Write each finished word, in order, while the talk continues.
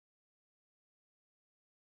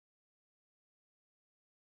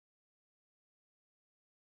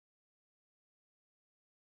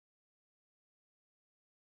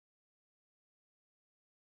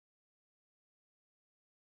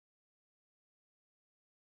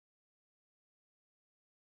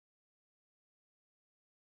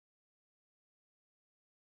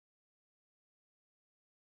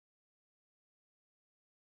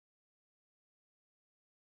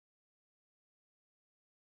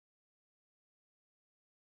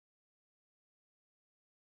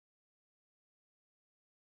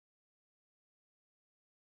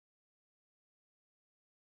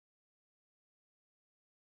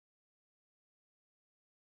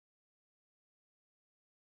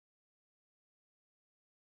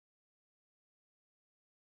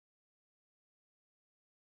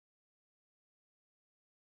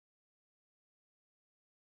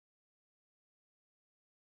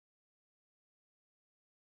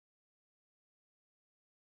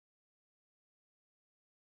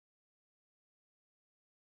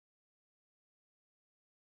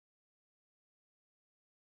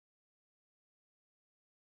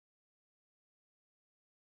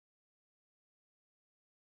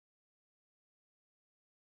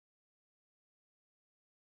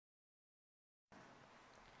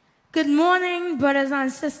Good morning, brothers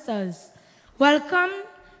and sisters. Welcome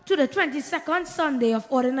to the 22nd Sunday of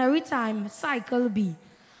Ordinary Time, Cycle B.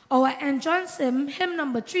 Our entrance hymn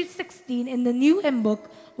number 316 in the new hymn book,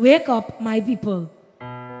 Wake Up, My People.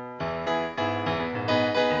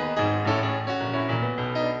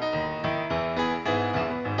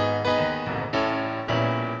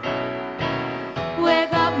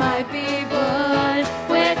 Wake up, my people.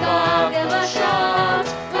 Wake up, give a shout.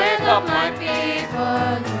 Wake up, my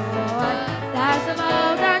people. That's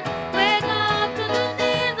about that. Wake up to the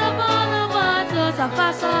needs of all the ones who suffer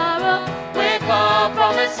sorrow. Wake up,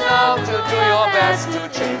 promise now to do your best to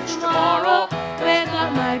change tomorrow. Wake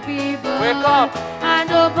up, my people. Wake up and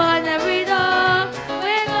open every door.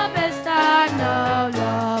 Wake up and stand up,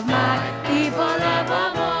 love my people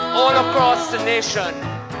evermore. all across the nation.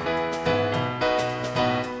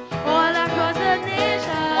 All across the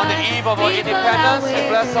nation. On the eve of our independence, we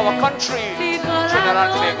bless our country. Trinidad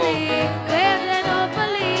and Tobago.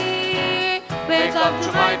 Wake up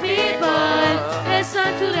to my people, listen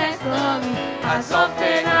to their story. As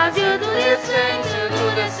often as you do these things, you do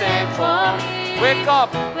the same for me. Wake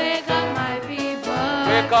up, my people.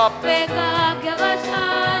 Wake up. Wake up, give a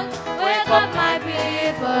shout. Wake up, my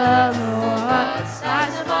people. No one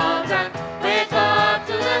stands about them. Wake up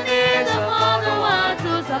to the needs of all the ones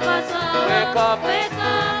who suffer sorrow. Wake up.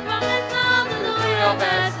 Promise now to do your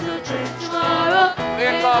best to change tomorrow.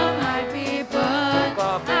 Wake up. my people. Wake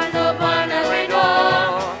up. And open every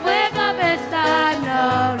door. Wake up and stand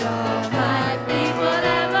now, Lord, my people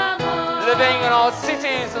evermore. living in our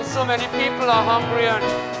cities, and so many people are hungry and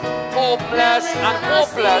hopeless and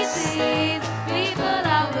hopeless. People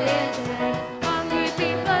are waiting, hungry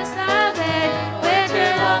people starving,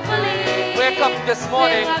 waiting hopefully. Wake up this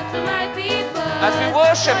morning Wake up to my people, as we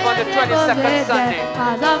worship on the 22nd Sunday.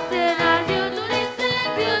 As often as you do these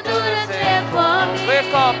things, you do the same for me.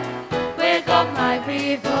 Wake up, Wake up, my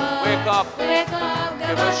people. wake up, Wake up, give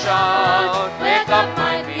give a a shout. Wake up,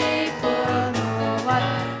 my people. No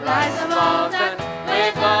one lies a mountain.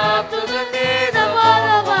 Wake up to the needs of all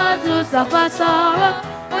the ones who suffer sorrow.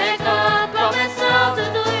 Wake up, promise now to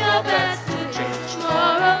do your best to change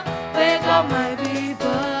tomorrow. Wake up, my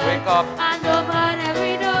people. Wake up, And open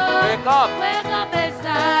every door. wake up. Wake up and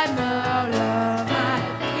stand now, love my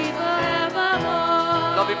people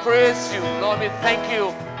evermore. Lord, we praise you. Lord, we thank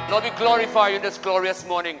you. Lord, we glorify you this glorious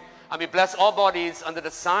morning. And we bless our bodies under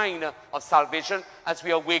the sign of salvation as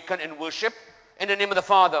we awaken in worship. In the name of the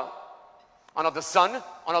Father, and of the Son,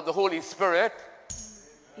 and of the Holy Spirit.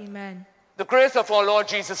 Amen. The grace of our Lord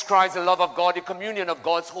Jesus Christ, the love of God, the communion of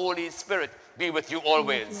God's Holy Spirit be with you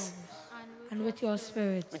always. And with your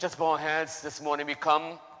spirit. We just bow our heads this morning. We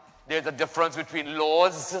come. There's a difference between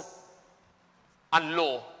laws and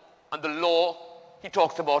law. And the law he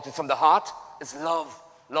talks about is from the heart, is love.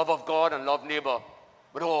 Love of God and love neighbor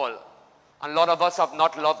with all. And a lot of us have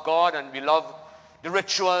not loved God, and we love the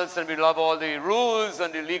rituals, and we love all the rules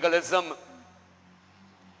and the legalism.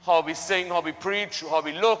 How we sing, how we preach, how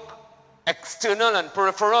we look, external and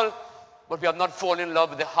peripheral, but we have not fallen in love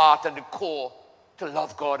with the heart and the core to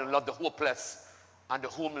love God and love the hopeless and the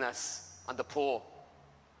homeless and the poor.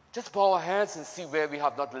 Just bow our heads and see where we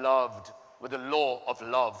have not loved with the law of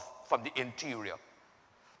love from the interior,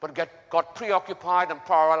 but got preoccupied and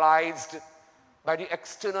paralyzed by the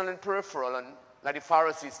external and peripheral, and like the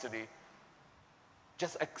Pharisees today,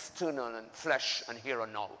 just external and flesh and here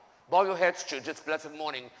and now. Bow your heads, church, this blessed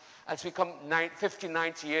morning, as we come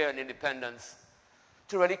 59th year in independence,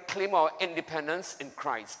 to really claim our independence in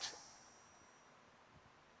Christ.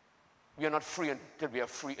 We are not free until we are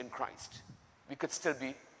free in Christ. We could still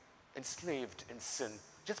be enslaved in sin.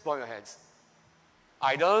 Just bow your heads.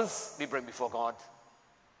 Idols, we bring before God.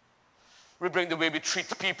 We bring the way we treat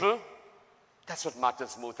people. That's what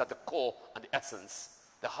matters most, at the core and the essence,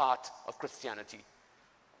 the heart of Christianity.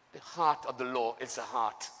 The heart of the law is the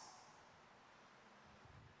heart.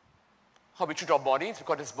 How we treat our bodies,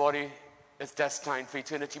 because this body is destined for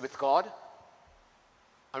eternity with God.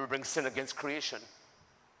 And we bring sin against creation.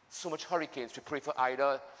 So much hurricanes, we pray for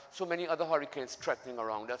Ida, so many other hurricanes threatening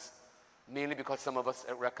around us, mainly because some of us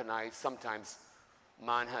recognize sometimes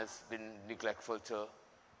man has been neglectful to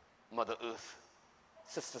Mother Earth,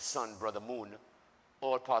 Sister Sun, Brother Moon,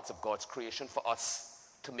 all parts of God's creation for us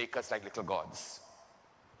to make us like little gods.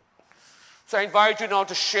 So I invite you now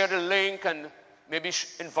to share the link and maybe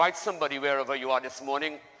invite somebody wherever you are this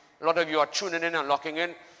morning. A lot of you are tuning in and locking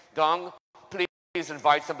in. Gang, please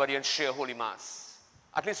invite somebody and share Holy Mass.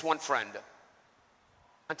 At least one friend.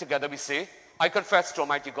 And together we say, I confess to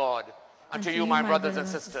Almighty God and to you, my brothers and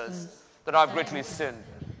sisters, that I have greatly sinned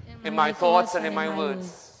in my thoughts and in my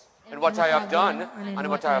words, in what I have done and in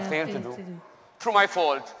what I have failed to do. Through my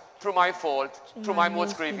fault, through my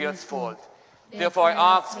most grievous fault. Therefore I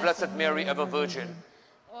ask, Blessed Mary, ever Virgin,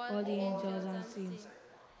 all the angels and saints,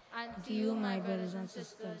 and to you, my brothers and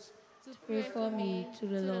sisters, to pray for me to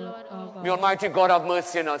the Lord our God. May Almighty God have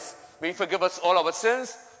mercy on us. May He forgive us all our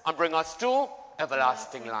sins and bring us to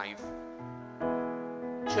everlasting life.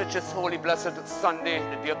 Church's holy, blessed Sunday,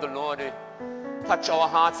 the day of the Lord, touch our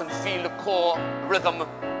hearts and feel the core rhythm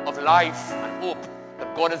of life and hope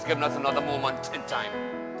that God has given us another moment in time.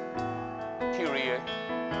 Kyrie.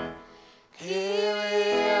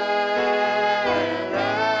 Kyrie.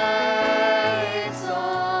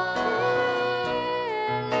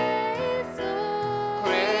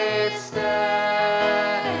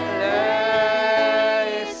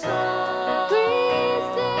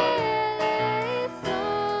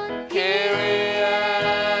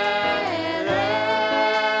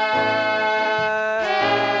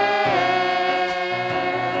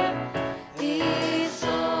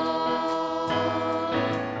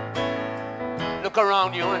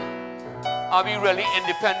 Around you, and are we really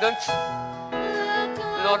independent?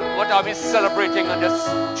 Lord, what are we celebrating on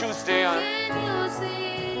this Tuesday? And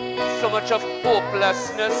so much of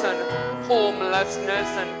hopelessness and homelessness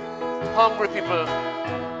and hungry people.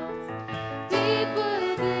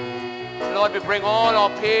 Lord, we bring all our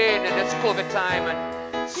pain in this COVID time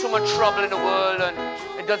and so much trouble in the world, and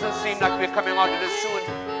it doesn't seem like we're coming out of this soon.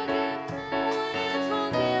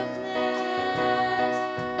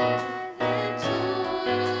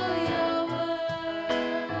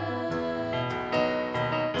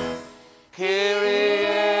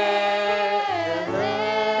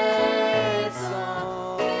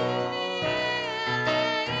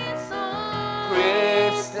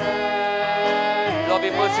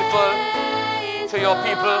 To your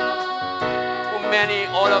people, who many,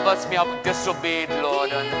 all of us may have disobeyed,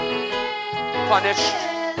 Lord, and punished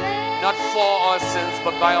not for our sins,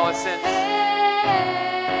 but by our sins.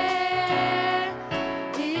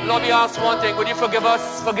 Lord, we ask one thing, would you forgive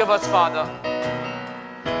us? Forgive us, Father.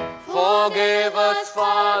 Forgive us,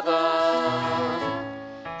 Father.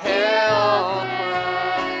 Hear our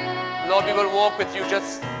prayer. Lord, we will walk with you.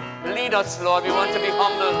 Just lead us, Lord. We want to be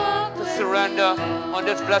humble, to surrender on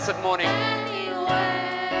this blessed morning,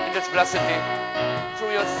 in this blessed day,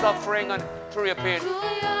 through your suffering and through your pain,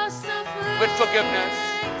 with forgiveness.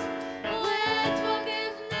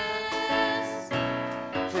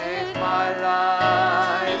 Take my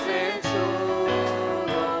life into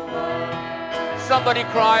the world. Somebody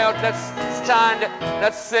cry out, let's stand,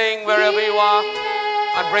 let's sing wherever you are,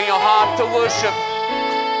 and bring your heart to worship.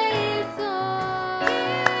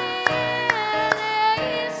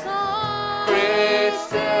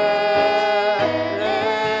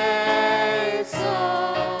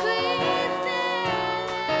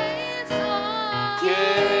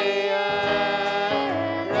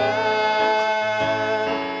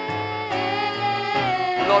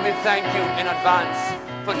 Lord, we thank you in advance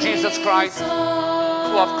for Jesus Christ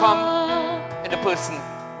who have come in the person.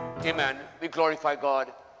 Amen. We glorify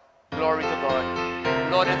God. Glory to God.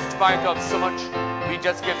 Lord, in spite of so much, we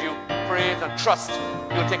just give you praise and trust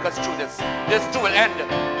you'll take us through this. This too will end.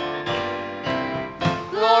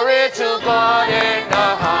 Glory to God in the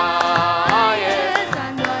highest.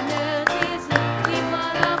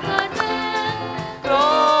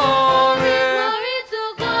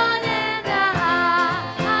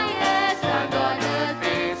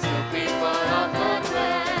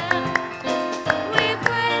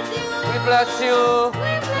 Bless you.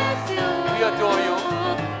 We bless you. We adore you.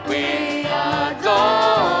 We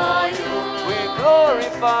adore you. We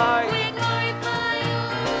glorify. We glorify you.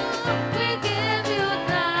 We give you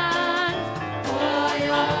thanks for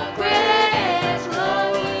your grace,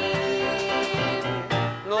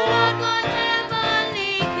 Lord God,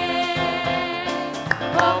 heavenly King,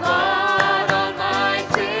 oh God,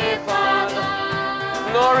 Almighty Father.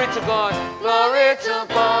 Glory to God. Glory to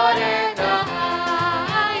God in the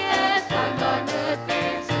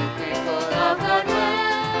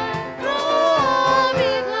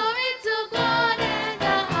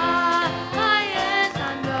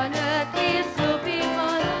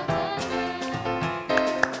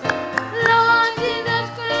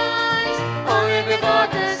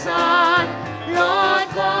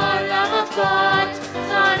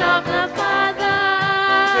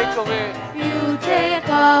you take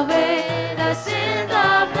away the sins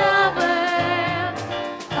of the world.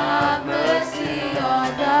 Have mercy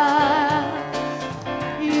on us.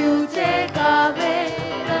 You take away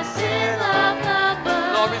the sins of the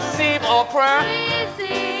world. Lord, receive our prayer.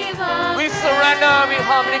 We surrender, we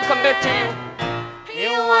humbly commit to you. You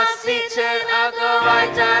are seated at the right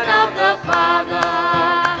hand of the Father.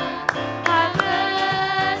 Have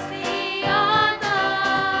mercy on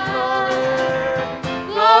us.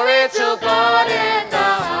 Glory to God in the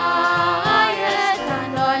Highest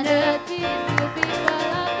and on earth peaceful people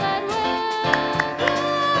of God will.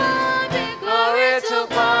 Glory to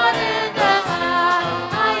God in the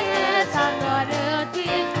Highest and on earth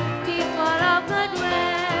peaceful people of God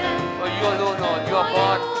will. For you alone, Lord, you are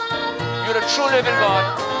God. You're the true living God.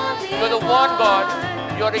 You're the one God.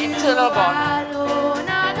 You're the eternal God. Alone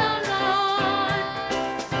are the Lord.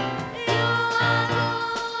 You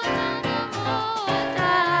alone are the Most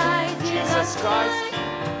High. Jesus Christ,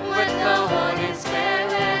 with the Holy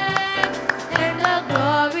Spirit, in the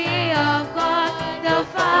glory of God the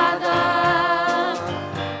Father.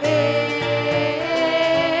 Amen.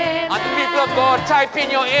 and the people of God, type in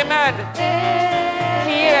your amen.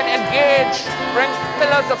 Hear and engage. Bring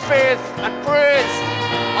pillars of faith and praise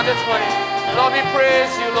on this morning. Lord, we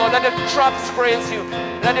praise you, Lord. Let the trumpets praise you.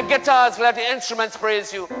 Let the guitars, let the instruments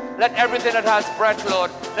praise you. Let everything that has breath, Lord,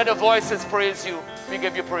 let the voices praise you. We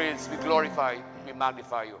give you praise. We glorify you. We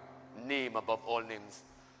magnify you. Name above all names.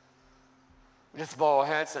 We just bow our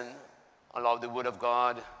heads and allow the word of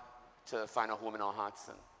God to find a home in our hearts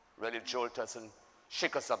and really jolt us and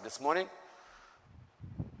shake us up this morning.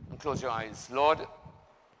 And close your eyes. Lord,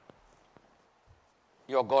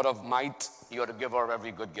 you're God of might. You're the giver of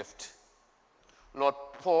every good gift. Lord,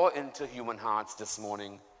 pour into human hearts this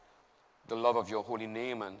morning the love of your holy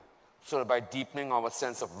name, and so that by deepening our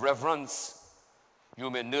sense of reverence, you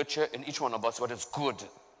may nurture in each one of us what is good,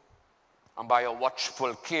 and by your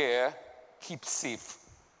watchful care, keep safe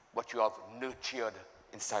what you have nurtured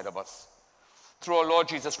inside of us. Through our Lord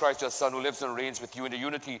Jesus Christ, your Son, who lives and reigns with you in the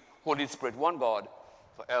unity, Holy Spirit, one God,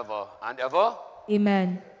 forever and ever.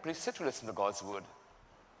 Amen. Please sit to listen to God's word.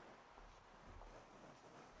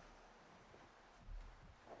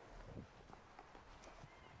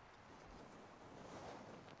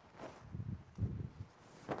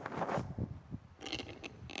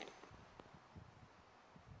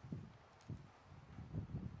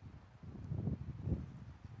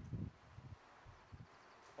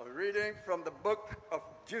 A reading from the book of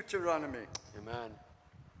Deuteronomy. Amen.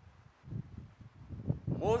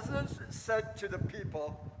 Moses said to the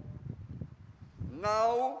people,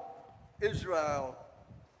 "Now, Israel,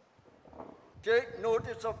 take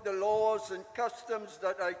notice of the laws and customs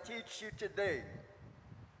that I teach you today,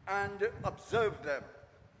 and observe them,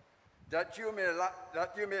 that you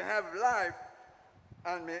may have life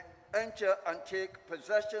and may enter and take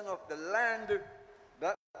possession of the land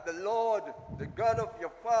that the Lord, the God of your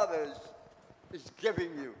fathers, is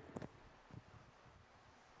giving you.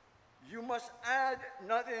 You must add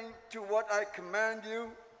nothing to what I command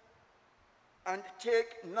you, and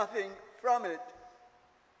take nothing from it,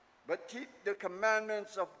 but keep the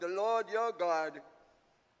commandments of the Lord your God,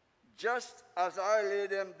 just as I lay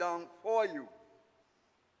them down for you.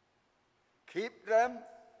 Keep them,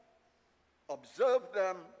 observe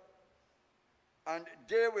them, and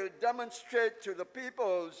they will demonstrate to the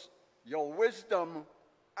peoples your wisdom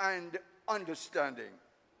and understanding.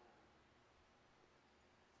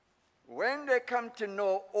 When they come to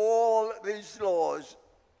know all these laws,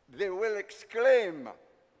 they will exclaim,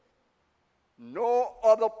 'No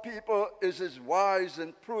other people is as wise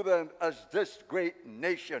and prudent as this great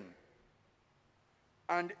nation.'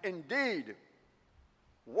 And indeed,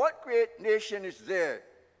 what great nation is there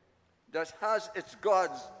that has its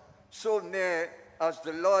gods so near as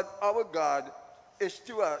the Lord our God is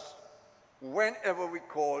to us whenever we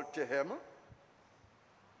call to him?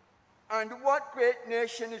 And what great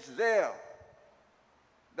nation is there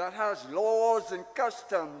that has laws and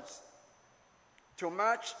customs to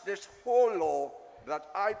match this whole law that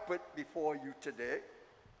I put before you today?"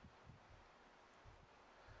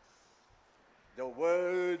 The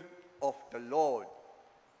word of the Lord.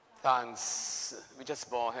 Thanks. We just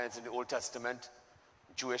bow our heads. In the Old Testament,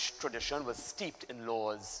 Jewish tradition was steeped in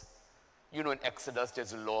laws. You know, in Exodus,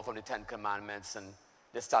 there's a law from the Ten Commandments, and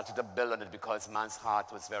they started to build on it because man's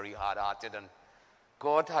heart was very hard-hearted, and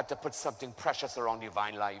God had to put something precious around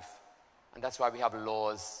divine life. And that's why we have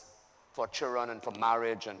laws for children and for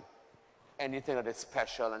marriage, and anything that is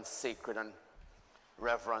special and sacred and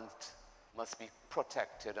reverent must be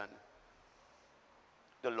protected. And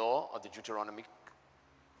the law of the Deuteronomic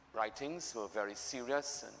writings were very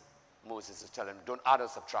serious, and Moses is telling them, don't add or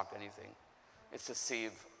subtract anything. It's to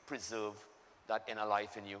save, preserve that inner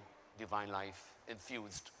life in you, divine life,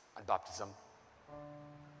 infused at baptism.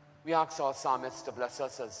 We ask our psalmist to bless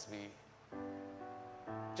us as we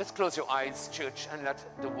just close your eyes, church, and let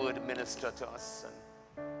the word minister to us.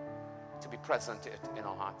 And to be present in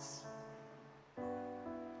our hearts.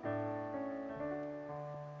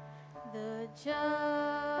 The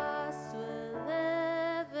just will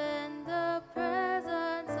live in the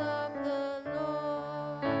presence of the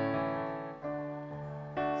Lord.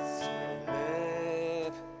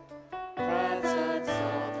 Presence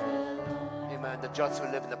of the Lord. Amen. The just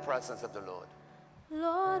will live in the presence of the Lord.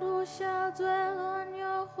 Lord, who shall dwell on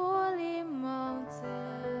your holy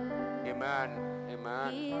mountain? Amen.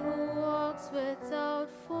 Amen. He who walks without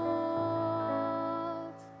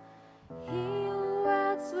fault, he who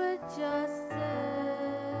acts with justice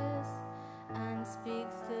and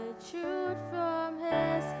speaks the truth from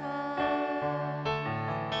his heart.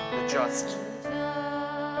 The just. The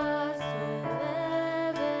just will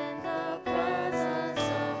live in the presence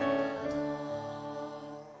of the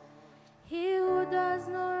Lord. He who does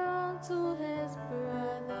no wrong to his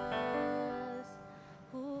brothers,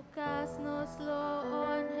 who casts no slur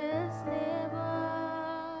on his neighbor,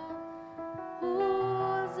 who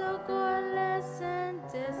holds a godless in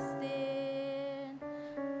disdain,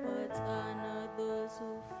 but honor those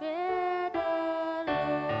who fear the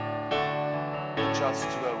Lord. The just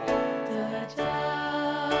will walk. The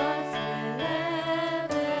just will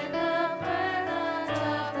live in the presence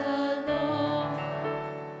of the Lord.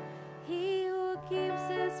 He who keeps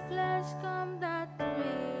his flesh come that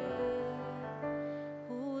way,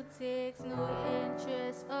 who takes no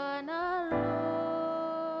interest on a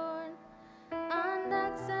loan, and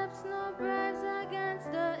accepts no bribes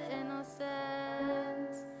against the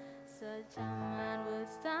innocent. Such a man will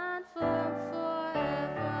stand firm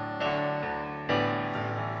forever.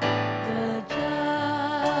 The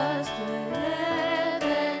just will live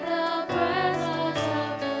in the presence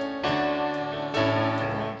of the Lord.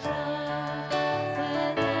 The just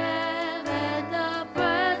will live in the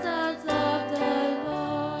presence of the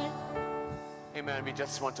Lord. Amen. We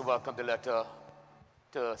just want to welcome the letter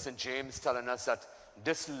to St. James telling us that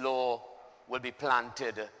this law will be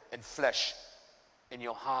planted in flesh, in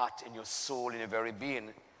your heart, in your soul, in your very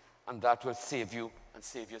being, and that will save you and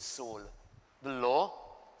save your soul. The law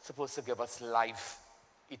is supposed to give us life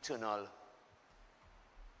eternal.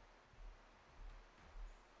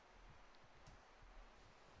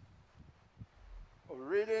 A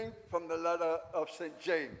reading from the letter of St.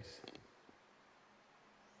 James.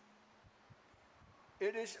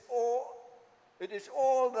 It is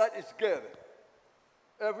all that is good,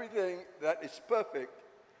 everything that is perfect,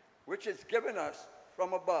 which is given us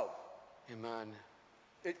from above. Amen.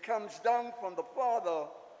 It comes down from the Father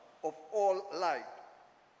of all light.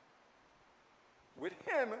 With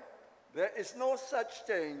him, there is no such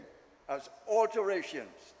thing as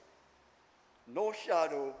alterations, no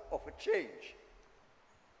shadow of a change.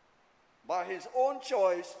 By his own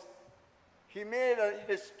choice, he made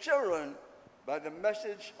his children by the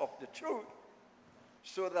message of the truth,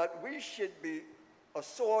 so that we should be a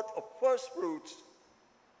sort of first fruits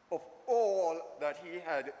of all that he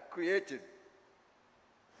had created.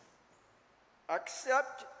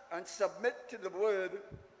 Accept and submit to the word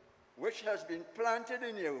which has been planted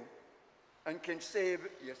in you and can save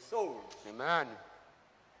your souls. Amen.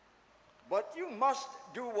 But you must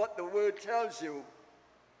do what the word tells you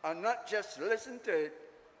and not just listen to it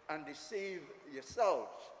and deceive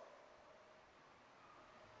yourselves.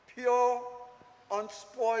 Pure,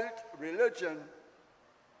 unspoiled religion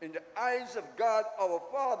in the eyes of God our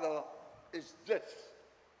Father is this: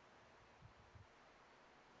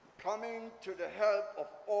 coming to the help of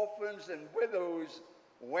orphans and widows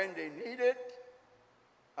when they need it,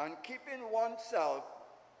 and keeping oneself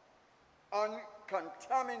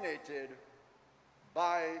uncontaminated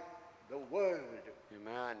by the word.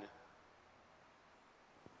 Amen.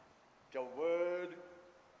 The word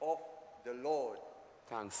of the Lord.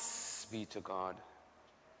 Thanks be to God.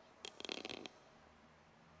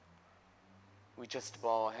 We just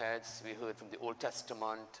bow our heads. We heard from the Old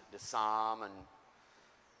Testament, the Psalm, and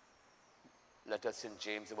letter St.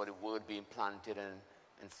 James about the word being planted and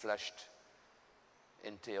fleshed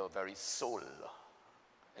into your very soul.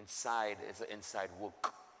 Inside is an inside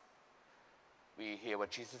work. We hear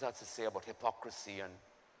what Jesus has to say about hypocrisy and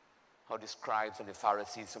how the scribes and the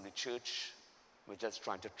Pharisees from the church were just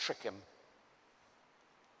trying to trick him.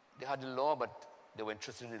 They had the law, but they were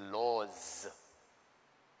interested in the laws.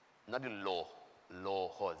 Not the law,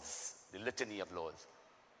 laws, the litany of laws.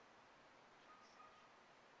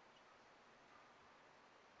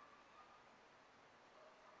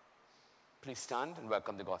 Please stand and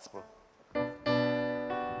welcome the gospel.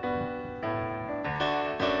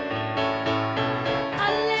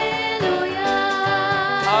 Alleluia.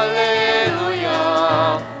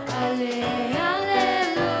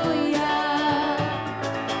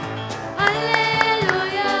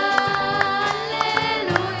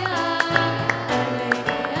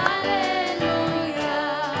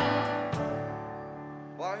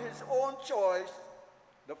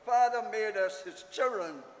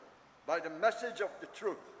 concerned by the message of the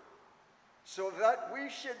truth, so that we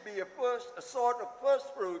should be a sort of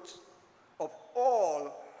first fruits of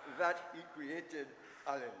all that he created.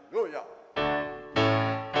 Hallelujah.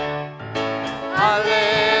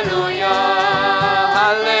 Hallelujah.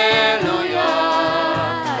 Hallelujah.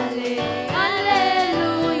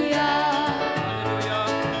 Hallelujah.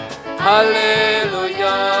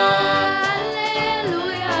 Hallelujah.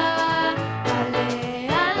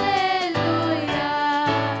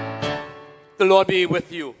 The Lord be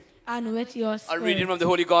with you. And with your A spirit. reading from the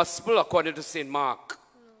Holy Gospel according to St. Mark.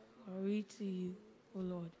 I read to you, O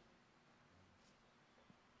Lord.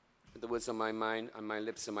 The words of my mind and my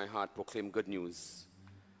lips and my heart proclaim good news.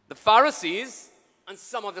 The Pharisees and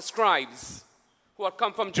some of the scribes who had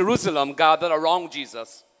come from Jerusalem gathered around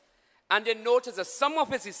Jesus, and they noticed that some of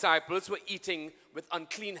his disciples were eating with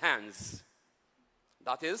unclean hands.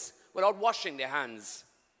 That is, without washing their hands.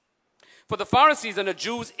 For the Pharisees and the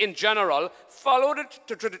Jews in general followed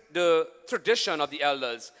the tradition of the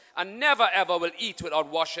elders and never ever will eat without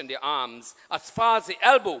washing their arms as far as the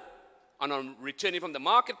elbow. And on returning from the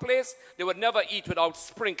marketplace, they would never eat without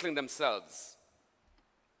sprinkling themselves.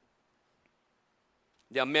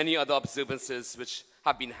 There are many other observances which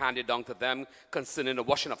have been handed down to them concerning the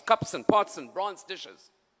washing of cups and pots and bronze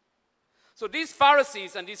dishes. So these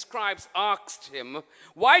Pharisees and these scribes asked him,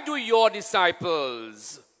 "Why do your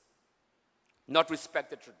disciples not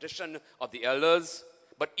respect the tradition of the elders,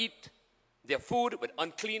 but eat their food with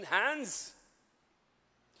unclean hands?"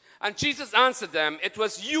 And Jesus answered them, "It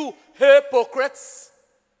was you hypocrites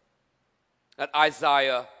that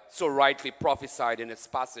Isaiah so rightly prophesied in his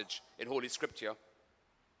passage in Holy Scripture.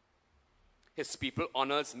 His people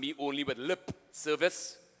honors me only with lip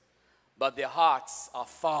service, but their hearts are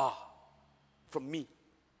far from me.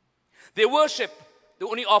 They worship, they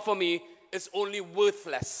only offer me is only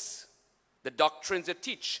worthless. The doctrines they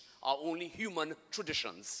teach are only human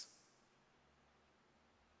traditions.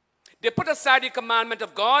 They put aside the commandment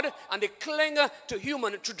of God and they cling to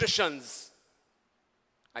human traditions,"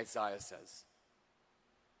 Isaiah says.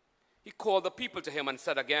 He called the people to him and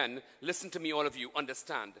said again, "Listen to me, all of you,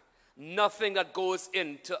 understand. Nothing that goes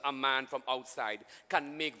into a man from outside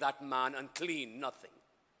can make that man unclean, nothing.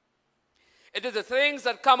 It is the things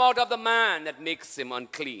that come out of the man that makes him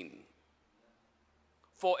unclean.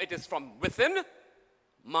 For it is from within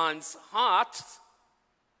man's heart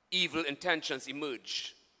evil intentions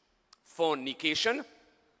emerge. Fornication,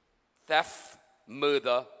 theft,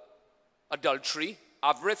 murder, adultery,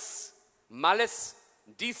 avarice, malice,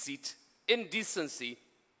 deceit, indecency,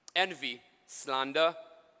 envy, slander,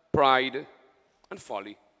 pride, and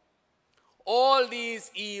folly. All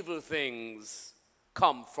these evil things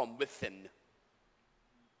come from within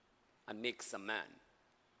and makes a man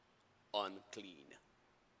unclean."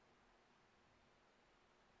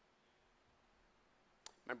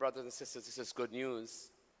 My brothers and sisters, this is good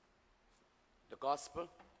news. The gospel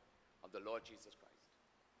of the Lord Jesus Christ.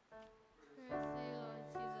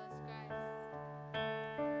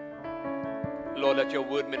 Lord, let your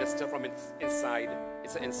word minister from inside.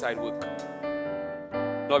 It's an inside work.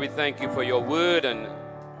 Lord, we thank you for your word, and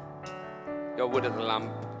your word is a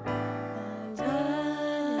lamp.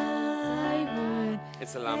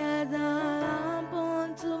 It's a lamp.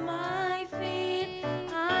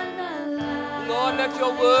 Lord, let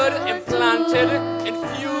your word implanted,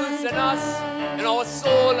 infused in us, in our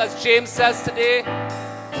soul, as James says today,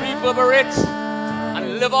 reverberate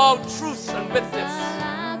and live out truth and witness.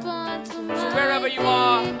 So wherever you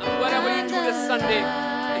are and whatever you do this Sunday,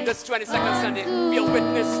 in this 22nd Sunday, be a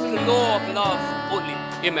witness to the law of love only.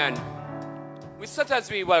 Amen. We sit as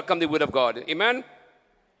we welcome the word of God. Amen.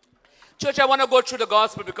 Church, I want to go through the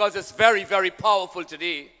gospel because it's very, very powerful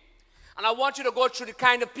today. And I want you to go through the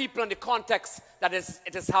kind of people and the context that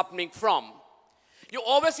it is happening from. You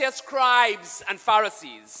always hear scribes and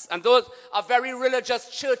Pharisees, and those are very religious,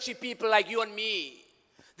 churchy people like you and me.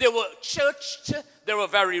 They were churched, they were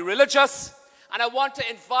very religious, and I want to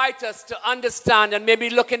invite us to understand and maybe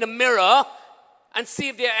look in the mirror and see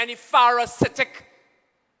if there are any Pharisaic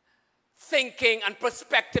thinking and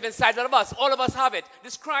perspective inside of us. All of us have it. The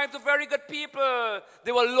scribes were very good people.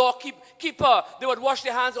 They were law keeper. They would wash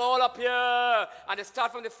their hands all up here, and they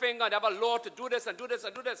start from the finger, and they have a law to do this and do this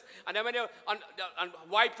and do this. And then when they and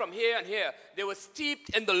wipe from here and here, they were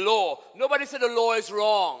steeped in the law. Nobody said the law is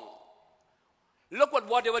wrong. Look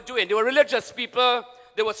what they were doing. They were religious people.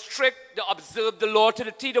 They were strict. They observed the law to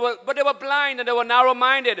the T. But they were blind and they were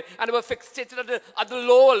narrow-minded, and they were fixated at the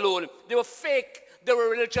law alone. They were fake. They were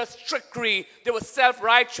religious trickery. They were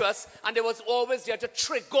self-righteous, and they was always there to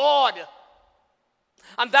trick God.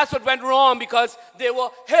 And that's what went wrong, because they were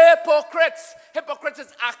hypocrites. Hypocrites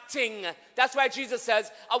is acting. That's why Jesus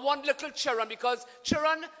says, I want little children, because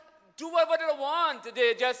children do whatever they want.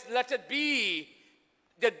 They just let it be.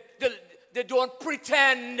 They don't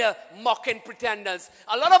pretend, mocking pretenders.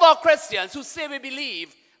 A lot of our Christians who say we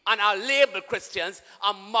believe and are labeled Christians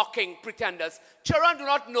are mocking pretenders. Children do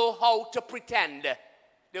not know how to pretend.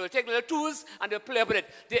 They will take little tools and they'll play with it.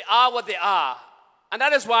 They are what they are. And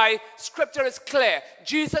that is why Scripture is clear.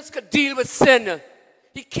 Jesus could deal with sin.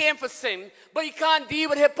 He came for sin, but he can't deal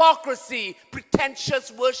with hypocrisy,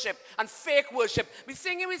 pretentious worship, and fake worship. We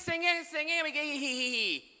singing, we get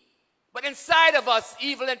hee. But inside of us,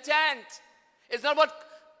 evil intent. It's not what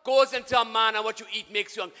goes into a man and what you eat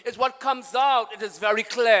makes you hungry. It's what comes out. It is very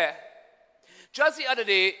clear. Just the other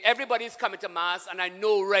day, everybody's coming to Mass, and I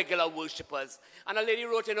know regular worshippers. And a lady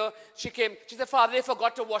wrote, she came, she said, Father, they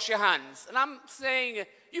forgot to wash your hands. And I'm saying,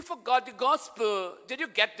 you forgot the gospel. Did you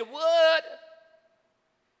get the word?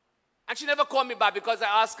 And she never called me back because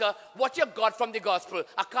I asked her, what you got from the gospel?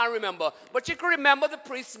 I can't remember. But she could remember the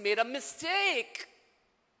priest made a mistake.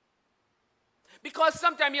 Because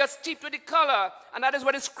sometimes you're steeped with the color. And that is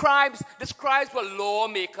what the scribes were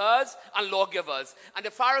lawmakers and lawgivers. And the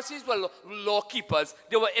Pharisees were law keepers.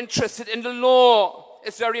 They were interested in the law.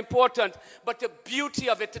 It's very important. But the beauty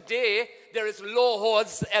of it today, there is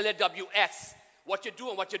laws, L-A-W-S. What you do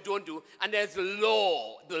and what you don't do. And there's the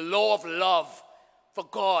law of love for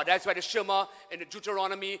God. That's why the Shema in the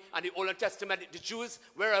Deuteronomy and the Old Testament, the Jews,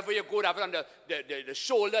 wherever you go, they have it on the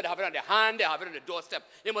shoulder, they have it on the hand, they have it on the doorstep.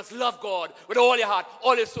 You must love God with all your heart,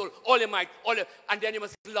 all your soul, all your might, and then you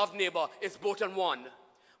must love neighbor. It's both in one.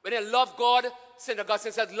 When you love God, St.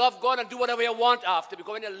 Augustine says, love God and do whatever you want after.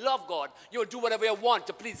 Because when you love God, you will do whatever you want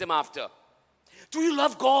to please him after. Do you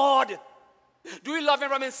love God? Do you love him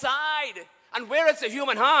from inside? And where is the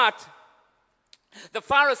human heart? The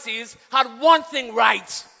Pharisees had one thing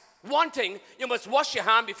right. One thing, you must wash your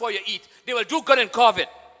hand before you eat. They will do good in COVID.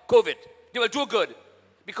 They will do good.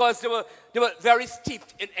 Because they were very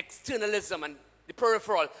steeped in externalism and the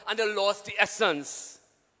peripheral, and they lost the essence.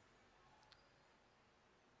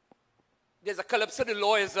 There's a calypso, the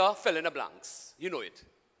law is a fill in the blanks. You know it.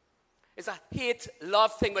 It's a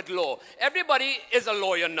hate-love thing with law. Everybody is a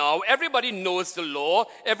lawyer now. Everybody knows the law.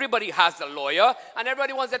 Everybody has a lawyer. And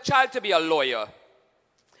everybody wants their child to be a lawyer.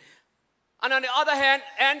 And on the other hand,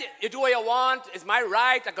 you do what you want. It's my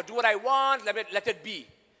right. I can do what I want. Let it be.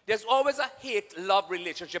 There's always a hate-love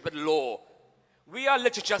relationship with law. We are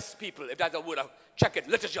litigious people, if that's a word. Check it,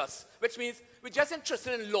 litigious. Which means we're just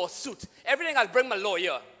interested in lawsuit. Everything I'll bring my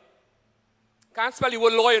lawyer. Can't spell the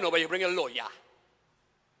word lawyer, but you bring a lawyer.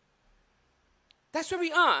 That's where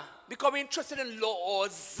we are. Because we're interested in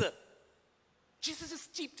laws. Jesus is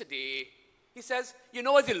cheap today. He says, you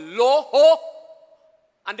know what's the law?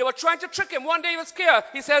 And they were trying to trick him. One day he was scared.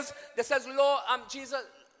 He says,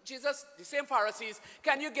 Jesus, the same Pharisees,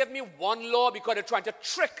 can you give me one law? Because they're trying to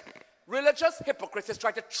trick. Religious hypocrites is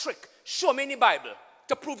trying to trick. Show me in the Bible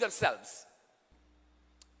to prove themselves.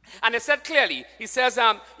 And he said clearly, he says,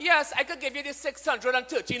 yes, I could give you the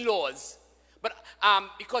 613 laws. But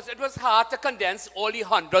because it was hard to condense all the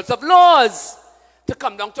hundreds of laws to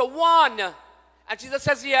come down to one. And Jesus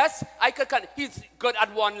says, yes, I could. He's good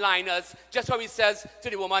at one-liners. Just how he says to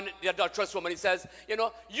the woman, the adulterous woman, he says,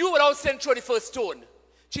 you without sin throw the first stone.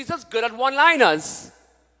 Jesus good at one-liners.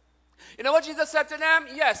 You know what Jesus said to them?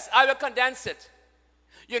 Yes, I will condense it.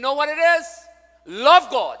 You know what it is? Love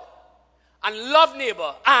God and love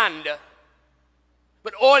neighbor and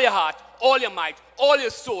with all your heart, all your might, all your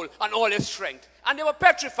soul, and all your strength. And they were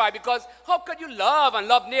petrified because how could you love and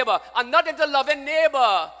love neighbor? I'm not into loving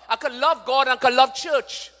neighbor. I could love God and I could love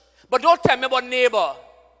church. But don't tell me about neighbor.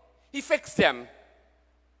 He fixed them.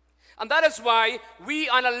 And that is why we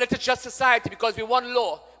are in a litigious society, because we want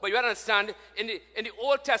law. But you understand, in the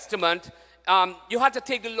Old Testament, you had to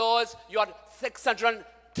take the laws. You had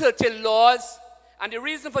 630 laws. And the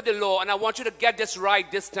reason for the law, and I want you to get this right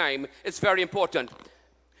this time, is very important.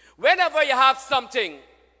 Whenever you have something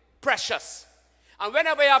precious, and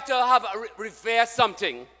whenever you have to revere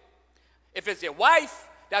something, if it's your wife,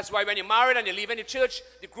 that's why when you're married and you leave in the church,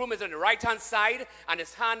 the groom is on the right-hand side, and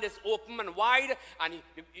his hand is open and wide, and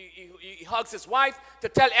he hugs his wife to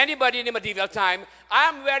tell anybody in the medieval time,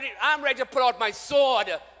 I'm ready to pull out my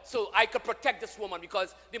sword so I could protect this woman,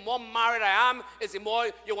 because the more married I am, is the more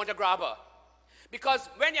you want to grab her. Because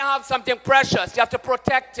when you have something precious, you have to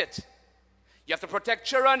protect it. You have to protect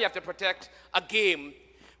children, you have to protect a game.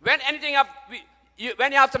 When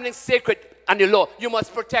you have something sacred and the law, you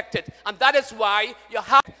must protect it. And that is why you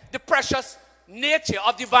have the precious nature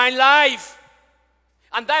of divine life.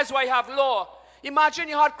 And that is why you have law. Imagine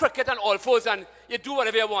you had cricket and all fours and you do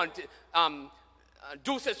whatever you want.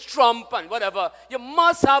 Deuces, trump and whatever. You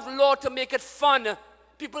must have law to make it fun.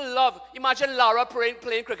 People love. Imagine Lara playing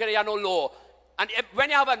cricket and you have no law. And when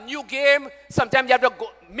you have a new game, sometimes you have to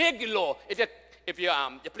make the law. If you're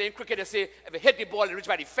playing cricket, you say, if you hit the ball, it reaches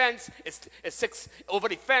by the fence, it's 6 over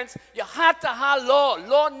the fence. You have to have law.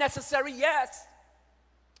 Law necessary, yes.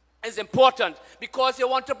 It's important because you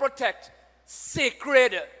want to protect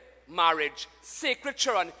sacred marriage, sacred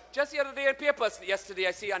children. Just the other day in papers, yesterday,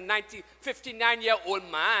 I see a 59-year-old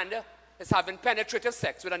man is having penetrative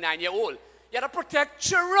sex with a 9-year-old. You have to protect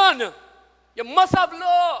children. You must have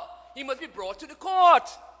law. He must be brought to the court.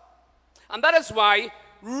 And that is why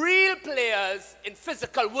real players in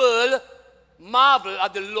physical world marvel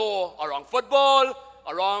at the law around football,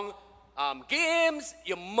 around games.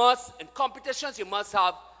 You must, in competitions, you must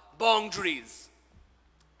have boundaries.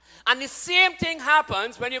 And the same thing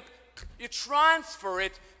happens when you transfer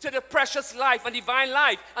it to the precious life and divine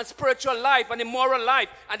life and spiritual life and the moral life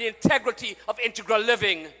and the integrity of integral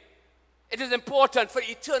living. It is important for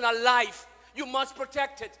eternal life. You must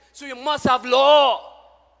protect it. So you must have law.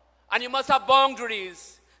 And you must have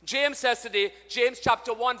boundaries. James says today, James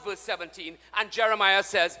chapter 1 verse 17, and Jeremiah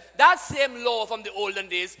says, that same law from the olden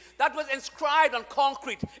days, that was inscribed on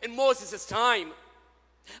concrete in Moses' time.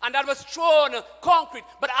 And that was thrown concrete.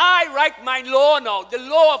 But I write my law now, the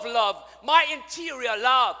law of love, my interior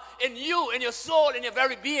love, in you, in your soul, in your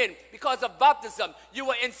very being. Because of baptism, you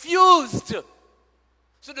were infused.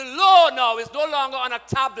 So the law now is no longer on a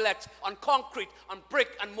tablet, on concrete, on brick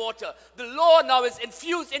and mortar. The law now is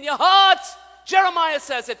infused in your heart. Jeremiah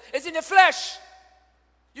says it. It's in your flesh.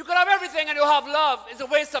 You can have everything and you have love. It's a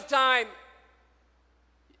waste of time.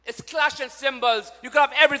 It's clashing cymbals. You can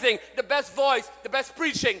have everything. The best voice, the best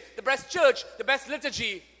preaching, the best church, the best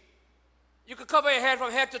liturgy. You can cover your head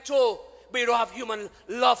from head to toe, but you don't have human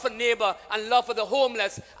love for neighbor and love for the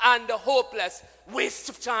homeless and the hopeless. Waste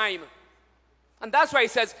of time. And that's why he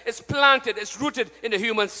says it's planted, it's rooted in the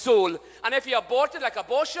human soul. And if you abort it like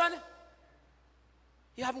abortion,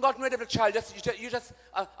 you haven't gotten rid of the child. You're just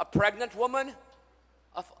a pregnant woman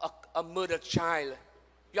of a murdered child.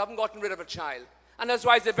 You haven't gotten rid of a child. And that's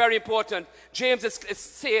why it's very important. James is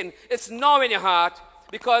saying it's now in your heart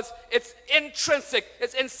because it's intrinsic.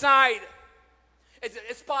 It's inside.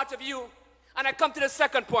 It's part of you. And I come to the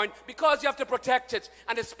second point. Because you have to protect it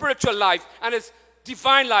and its spiritual life and its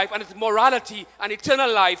divine life and its morality and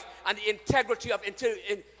eternal life and the integrity of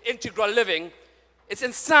integral living. It's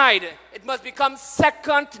inside. It must become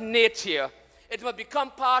second nature. It must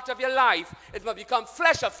become part of your life. It must become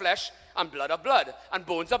flesh of flesh and blood of blood and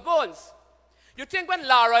bones of bones. You think when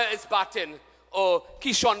Lara is batting or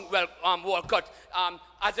Keyshawn Walcott,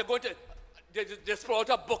 as they're going to they throw out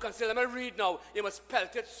a book and say, let me read now. You must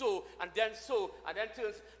pelt it so and then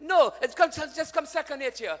turns. No, it's just come second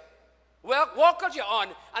nature. Well, Walcott you're on,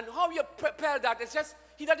 and how you prepare that, it's just,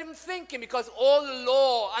 he's not even thinking because all the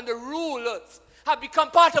law and the rules have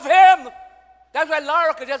become part of him. That's why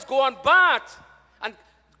Lara could just go on bat, and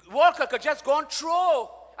Walcott could just go on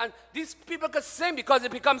throw. And these people could sing because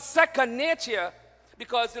it becomes second nature.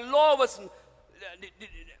 Because the law was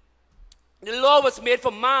made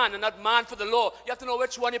for man and not man for the law. You have to know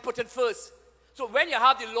which one you put in first. So when you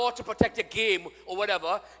have the law to protect your game or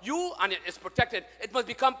whatever, and it is protected, it must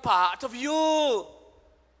become part of you.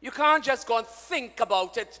 You can't just go and think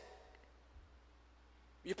about it.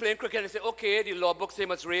 You're playing cricket and you say, okay, the law book says you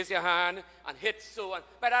must raise your hand and hit so. And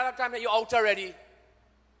by that time, you're out already.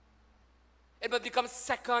 It must become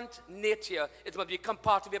second nature. It must become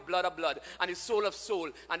part of your blood of blood, and the soul of soul,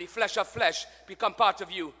 and the flesh of flesh become part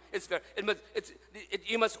of you.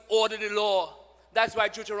 You must order the law. That's why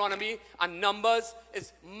Deuteronomy and Numbers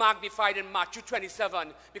is magnified in Matthew 27.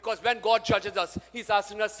 Because when God judges us, he's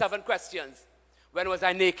asking us 7 questions. When was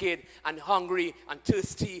I naked and hungry and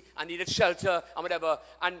thirsty and needed shelter and whatever?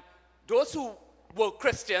 And those who were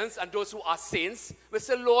Christians and those who are saints will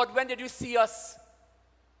say, Lord, when did you see us?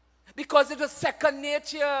 Because it was second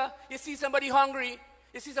nature. You see somebody hungry,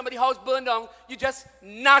 you see somebody's house burned down, you just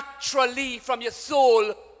naturally from your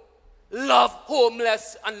soul love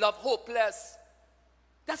homeless and love hopeless.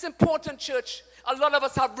 That's important, church. A lot of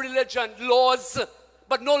us have religion, laws,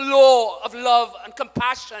 but no law of love and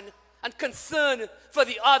compassion and concern for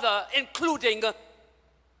the other, including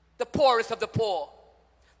the poorest of the poor.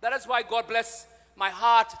 That is why God bless my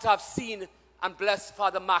heart to have seen and blessed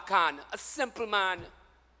Father Makan, a simple man.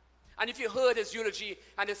 And if you heard his eulogy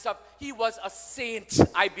and his stuff, he was a saint,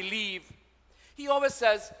 I believe. He always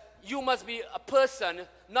says, you must be a person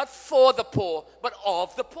not for the poor, but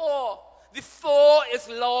of the poor. The for is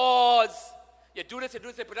laws. You do this, you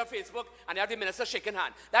put it on Facebook, and you have the minister shaking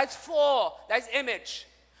hand. That's 4. That's image.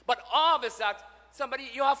 But off is that somebody,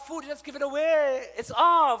 you have food, you just give it away. It's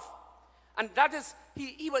off. And that is,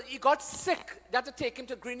 he got sick. They had to take him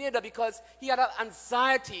to Grenada because he had an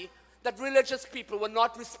anxiety that religious people were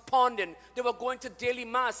not responding. They were going to daily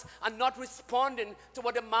mass and not responding to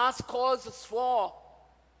what the mass calls us for.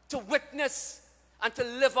 To witness and to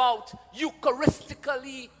live out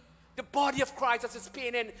Eucharistically the body of Christ as it's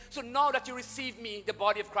pain in. So now that you receive me, the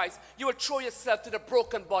body of Christ, you will throw yourself to the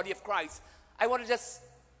broken body of Christ. I want to just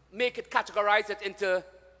categorize it into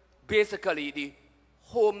basically the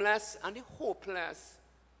homeless and the hopeless.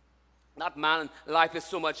 That man, life is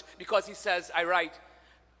so much, because he says, I write,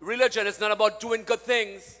 religion is not about doing good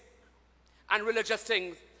things and religious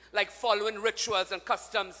things like following rituals and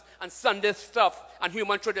customs and Sunday stuff and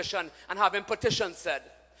human tradition and having petitions said.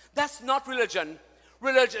 That's not religion.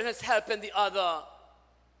 Religion is helping the other.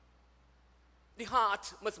 The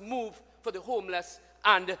heart must move for the homeless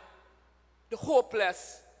and the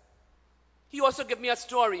hopeless. He also gave me a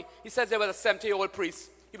story. He says there was a 70-year-old priest.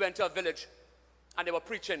 He went to a village and they were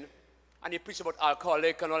preaching. And he preached about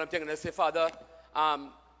alcoholic and all them things. And they say, Father,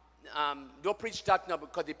 don't preach that now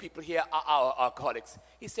because the people here are alcoholics.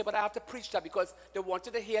 He said, but I have to preach that because they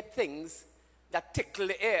wanted to hear things that tickle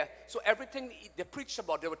the air. So everything they preached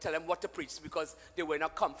about, they would tell them what to preach because they were in a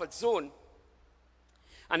comfort zone.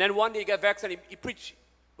 And then one day he got vexed and he preached. It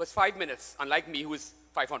was 5 minutes, unlike me, who was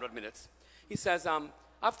 500 minutes. He says, I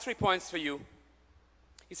have 3 points for you.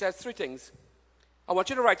 He says 3 things. I want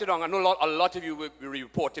you to write it down. I know a lot of you will be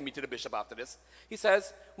reporting me to the bishop after this. He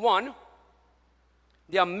says, 1,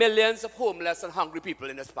 there are millions of homeless and hungry people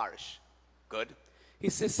in this parish. Good. He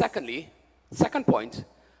says, secondly, second point,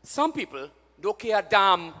 some people don't care a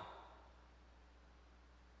damn.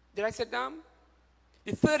 Did I say damn?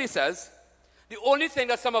 The third, he says, the only thing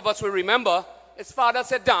that some of us will remember is Father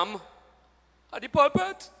said damn at the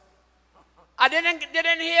pulpit. I didn't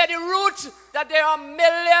hear the root that there are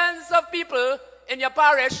millions of people in your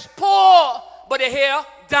parish, poor, but they hear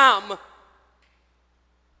damn.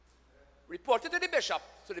 Reported to the bishop,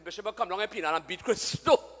 so the bishop will come down and penal and beat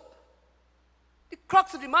Christo. The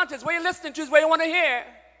crux of the matter is what you're listening to is what you want to hear.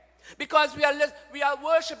 Because we are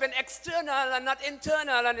worshiping external and not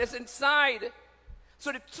internal, and it's inside.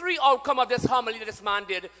 So the 3 outcome of this homily that this man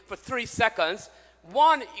did for 3 seconds.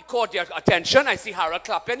 1, he caught their attention. I see Harold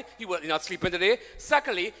clapping. He was not sleeping today.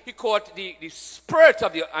 Secondly, he caught the spirit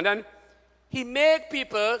of and then he made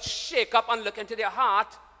people shake up and look into their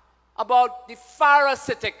heart about the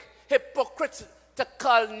Pharisaic,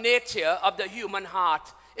 hypocritical nature of the human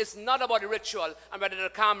heart. It's not about the ritual and whether the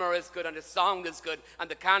camera is good and the sound is good and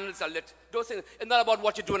the candles are lit. Those things. It's not about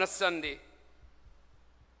what you do on a Sunday.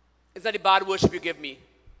 It's not the bad worship you give me.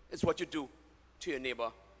 It's what you do to your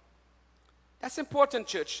neighbor. That's important,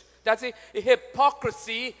 church. That's a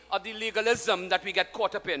hypocrisy of the legalism that we get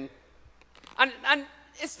caught up in. And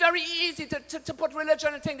it's very easy to put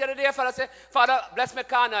religion and think. The other day, a fellow said, Father, bless my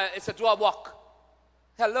car now. It's a do a walk.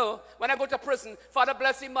 Hello? When I go to prison, Father,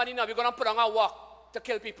 bless the money now. We're going to put on a walk to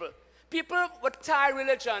kill people. People would tie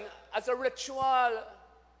religion as a ritual.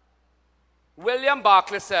 William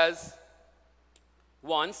Barclay says,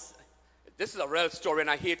 once, this is a real story and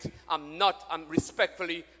I'm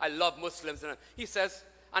respectfully, I love Muslims. He says,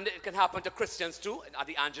 and it can happen to Christians too, at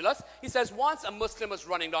the Angelus. He says, once a Muslim was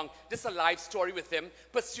running down, this is a live story with him,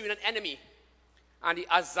 pursuing an enemy. And the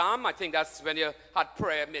azam, I think that's when you had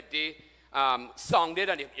prayer midday, sounded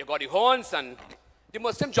and you got the horns and the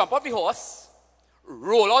Muslim jumped off the horse,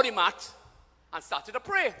 roll out the mat, and started to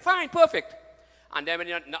pray. Fine, perfect. And then when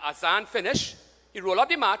the azan finished, he roll out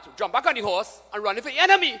the mat, jump back on the horse, and run for the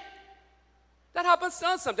enemy. That happens to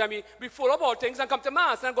us sometimes. We follow about things and come to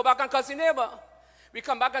mass and go back and cuss the neighbor. We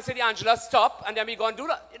come back and say the Angelus stop, and then we go and do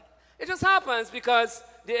that. It just happens because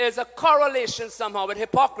there is a correlation somehow with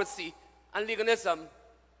hypocrisy and legalism.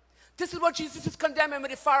 This is what Jesus is condemning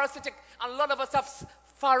with the Pharisaic, and a lot of us have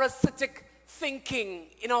Pharisaic thinking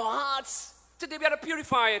in our hearts. Today we have to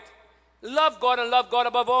purify it. Love God and love God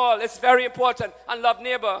above all. It's very important. And love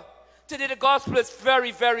neighbor. Today the gospel is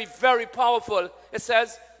very, very, very powerful. It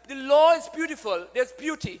says, the law is beautiful. There's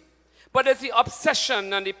beauty. But there's the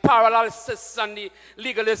obsession and the paralysis and the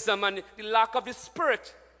legalism and the lack of the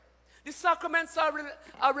spirit. The sacraments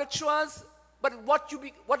are rituals, but what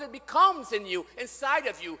it becomes in you, inside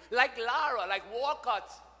of you, like Lara, like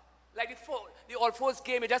Walcott, like the All Fours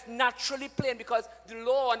game, it just naturally playing because the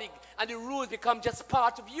law and the rules become just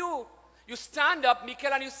part of you. You stand up,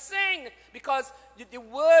 Michael, and you sing because the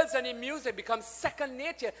words and the music become second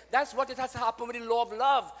nature. That's what it has happened with the law of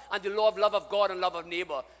love and the law of God and love of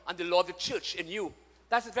neighbor and the law of the church in you.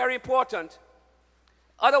 That's very important.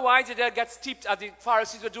 Otherwise, it gets steeped as the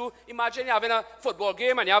Pharisees would do. Imagine you having a football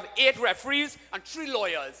game and you have 8 referees and 3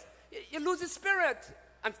 lawyers. You lose the spirit.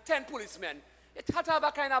 And 10 policemen. It had to have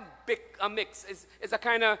a kind of mix. It's a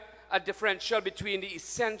kind of a differential between the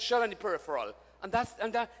essential and the peripheral. And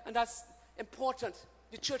that's important.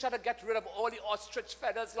 The church had to get rid of all the ostrich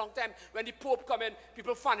feathers long time. When the Pope come in,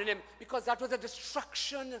 people fanning him because that was a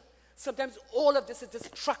distraction. Sometimes all of this is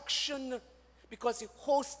distraction because the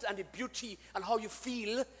host and the beauty and how you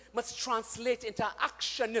feel must translate into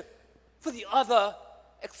action for the other,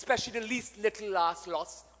 especially the least little last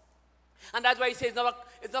lost. And that's why he says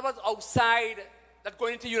it's not what's outside that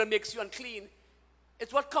going into you that makes you unclean.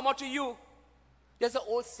 It's what come out of you. There's an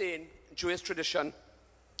old saying in Jewish tradition.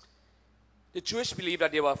 The Jewish believe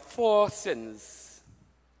that there were 4 sins.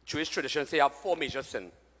 Jewish tradition say you have 4 major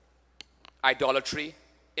sins. Idolatry,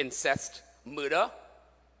 incest, murder,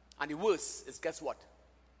 and the worst is, guess what?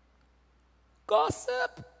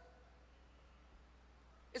 Gossip.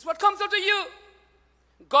 It's what comes out of you.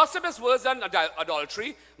 Gossip is worse than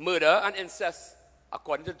idolatry, murder, and incest,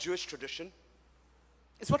 according to Jewish tradition.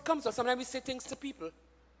 It's what comes out. Sometimes we say things to people.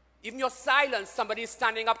 Even your silence, somebody is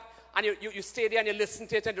standing up, and you stay there and you listen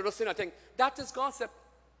to it and you don't say nothing. That is gossip.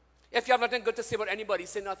 If you have nothing good to say about anybody,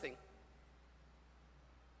 say nothing.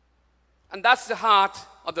 And that's the heart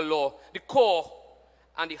of the law. The core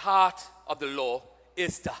and the heart of the law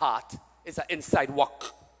is the heart. It's an inside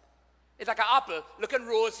work. It's like an apple, looking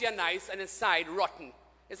rosy and nice, and inside rotten.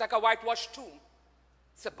 It's like a whitewashed tomb.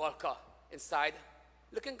 Sepulchre inside,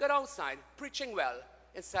 looking good outside, preaching well,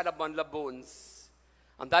 inside a bundle of bones.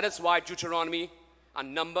 And that is why Deuteronomy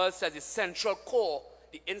and Numbers says the central core,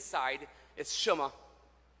 the inside, is Shema.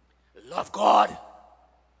 Love God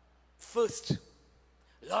first.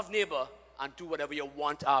 Love neighbor and do whatever you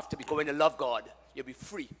want after. Because when you love God, you'll be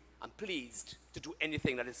free and pleased to do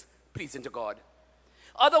anything that is pleasing to God.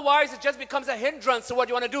 Otherwise, it just becomes a hindrance to what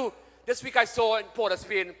you want to do. This week I saw in Port of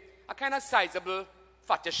Spain a kind of sizable,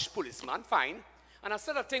 fattish policeman, fine. And I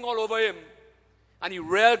said a thing all over him. And he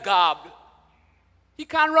real garbed. He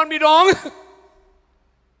can't run me down.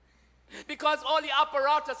 Because all the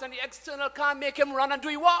apparatus and the external can't make him run and do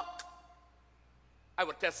his work. I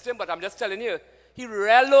would test him, but I'm just telling you. He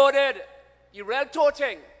real loaded. He real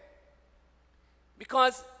toting.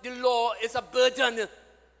 Because the law is a burden.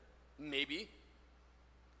 Maybe.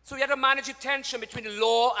 So we have to manage the tension between the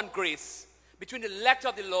law and grace, between the letter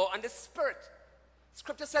of the law and the spirit.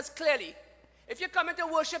 Scripture says clearly, if you're coming to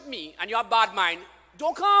worship me and you have bad mind,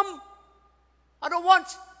 don't come. I don't want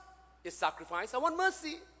a sacrifice. I want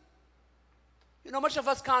mercy. You know, much of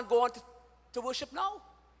us can't go on to worship now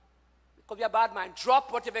because we have bad mind.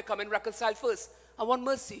 Drop whatever come and reconcile first. I want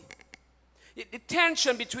mercy. The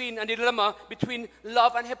tension between and the dilemma between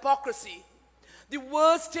love and hypocrisy. The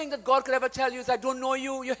worst thing that God could ever tell you is, I don't know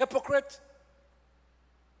you, you're a hypocrite.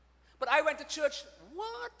 But I went to church.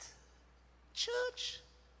 What? Church?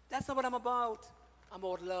 That's not what I'm about. I'm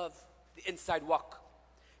about love, the inside work.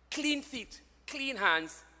 Clean feet, clean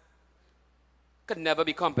hands could never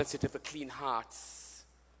be compensated for clean hearts.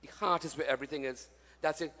 The heart is where everything is.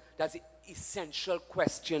 That's it. That's the essential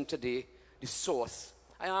question today, the source.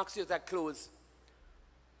 I ask you as I close,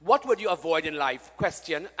 what would you avoid in life?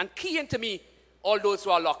 Question, and key into me, all those who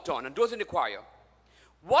are locked on, and those in the choir.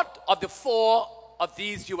 What of the 4 of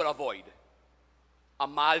these you will avoid? A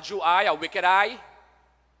malju eye, a wicked eye,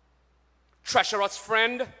 treacherous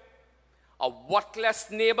friend, a worthless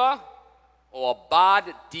neighbor, or a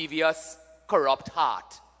bad, devious, corrupt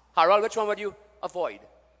heart? Harold, which one would you avoid?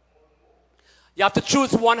 You have to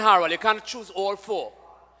choose one, Harold. You can't choose all 4.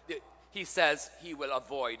 He says he will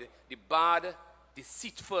avoid the bad,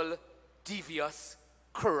 deceitful, devious,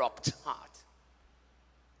 corrupt heart.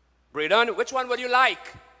 Braden, which one would you like?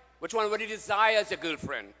 Which one would you desire as your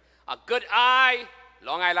girlfriend? A good eye,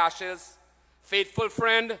 long eyelashes, faithful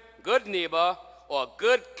friend, good neighbor, or a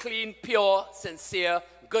good, clean, pure, sincere,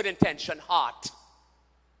 good intention heart?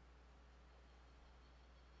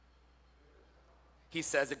 He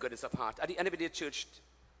says the goodness of heart. At the end of the day, church,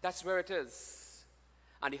 that's where it is.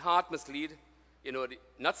 And the heart must lead,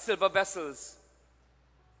 not silver vessels.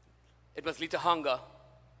 It must lead to hunger,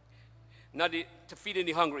 not to feeding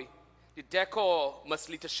the hungry. The decor must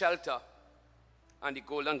lead to shelter, and the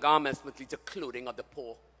golden garments must lead to clothing of the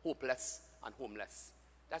poor, hopeless, and homeless.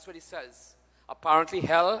 That's what he says. Apparently,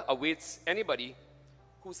 hell awaits anybody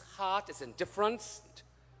whose heart is indifferent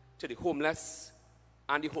to the homeless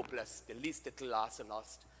and the hopeless, the least little last and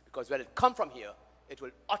lost. Because when it comes from here, it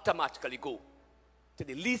will automatically go to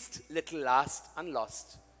the least little last and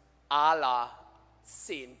lost, a la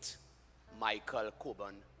Saint Michael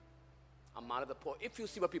Coburn, a man of the poor. If you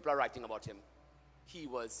see what people are writing about him, he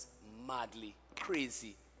was madly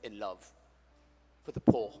crazy in love for the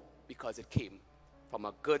poor because it came from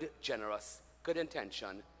a good, generous, good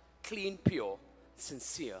intention, clean, pure,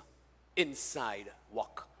 sincere, inside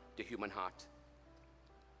walk the human heart.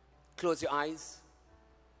 Close your eyes.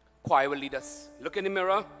 Choir will lead us. Look in the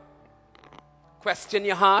mirror. Question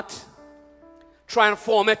your heart. Try and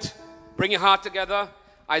form it. Bring your heart together.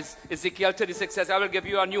 As Ezekiel 36 says, I will give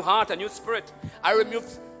you a new heart, a new spirit. I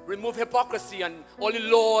remove hypocrisy and all the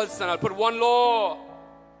laws, and I'll put one law.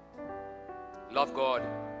 Love God.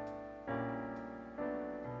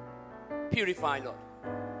 Purify, Lord.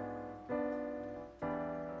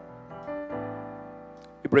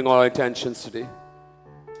 We bring all our intentions today.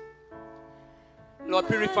 Lord,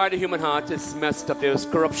 purify the human heart. It's messed up. There's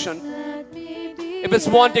corruption. If it's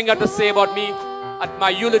one thing you have to say about me at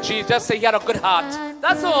my eulogy, just say he had a good heart.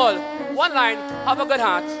 That's all. One line, have a good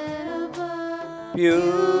heart.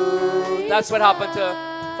 Pure. That's what happened to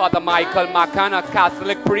Father Michael Macan, a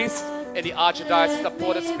Catholic priest in the Archdiocese of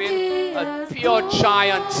Port of Spain, a pure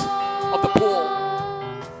giant of the poor.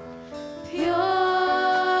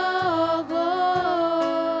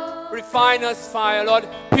 Refine us, fire, Lord.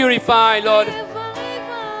 Purify, Lord.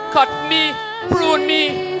 Cut me, prune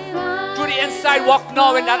me. Do the inside walk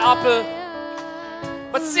now in that apple.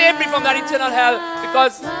 But save me from that eternal hell,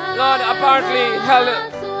 because, Lord, apparently hell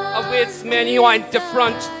awaits many who are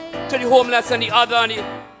indifferent to the homeless and the other and the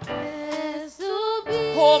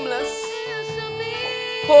homeless.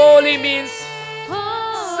 Holy means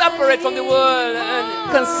separate from the world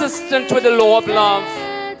and consistent with the law of love.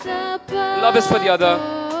 Love is for the other.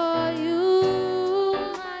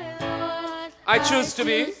 I choose to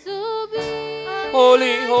be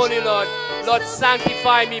holy, holy, Lord. Lord,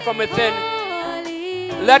 sanctify me from within.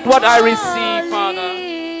 Let what I receive, Father,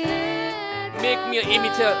 make me an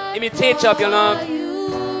imitator of your love.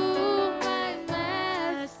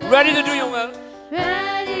 Ready to do your will.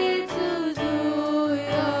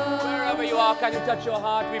 Wherever you are, can you touch your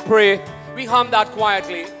heart? We pray. We hum that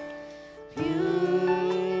quietly.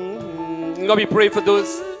 Lord, we pray for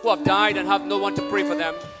those who have died and have no one to pray for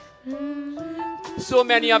them. So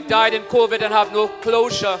many have died in COVID and have no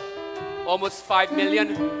closure. Almost 5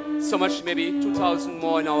 million, so much maybe 2,000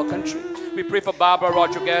 more in our country. We pray for Barbara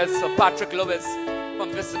Rodriguez or Patrick Lewis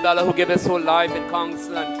from Visabella, who gave his whole life in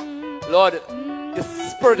council. And Lord, the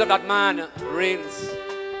spirit of that man reigns.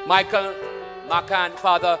 Michael Macan,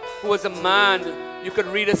 Father, who was a man, you could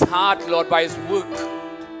read his heart, Lord, by his work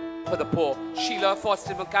for the poor. Sheila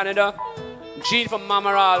Foster from Canada. Jean from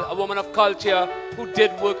Mamaral, a woman of culture who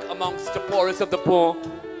did work amongst the poorest of the poor.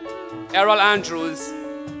 Errol Andrews,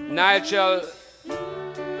 Nigel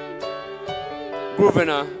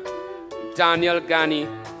Gruviner, Daniel Gani,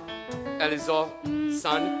 Elizor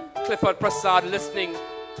son, Clifford Prasad listening,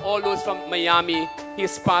 all those from Miami. He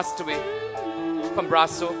has passed away. From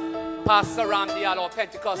Brasso, Pastor Ramdial, our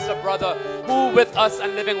Pentecostal brother, who with us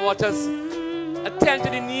and Living Waters attend to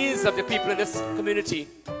the needs of the people in this community.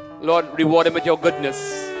 Lord, reward him with your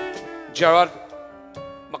goodness. Gerard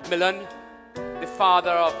Macmillan, the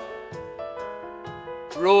father of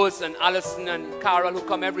Rose and Allison and Carol, who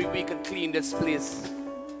come every week and clean this place.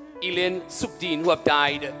 Elaine Sukdeen, who have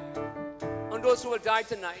died. And those who will die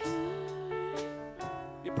tonight.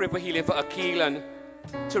 We pray for healing for Akil and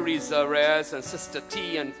Teresa Reyes and Sister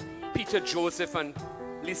T and Peter Joseph and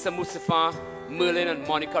Lisa Musafa, Merlin and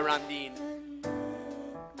Monica Randine.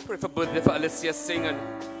 Pray for birthday for Alicia Singh and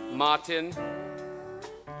Martin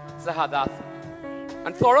Zahadath.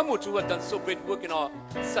 And Thora Mutu, who have done so great work in our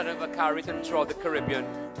Southern Vicariate and throughout the Caribbean.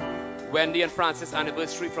 Wendy and Francis'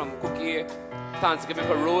 anniversary from Cookie. Thanksgiving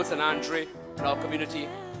for Rose and Andre in our community.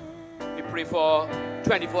 We pray for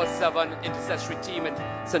 24/7 intercessory team in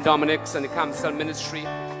St. Dominic's and the Camsel Ministry.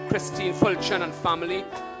 Christine Fulchen and family.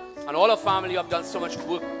 And all our family who have done so much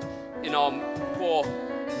work in our poor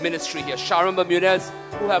ministry here. Sharon Bermudez,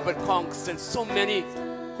 who have been constant. So many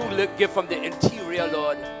who give from the interior,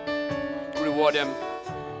 Lord. Reward them.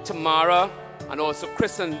 Tamara and also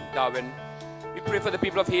Chris and Darwin. We pray for the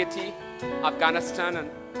people of Haiti, Afghanistan, and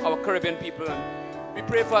our Caribbean people. And we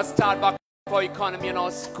pray for a start back for our economy and our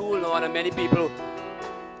school, Lord, and many people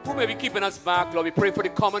who may be keeping us back, Lord. We pray for the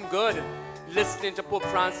common good, listening to Pope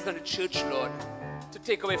Francis and the church, Lord, to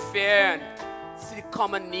take away fear and see the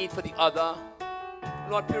common need for the other.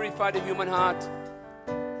 Lord, purify the human heart.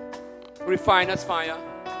 Refine us, fire.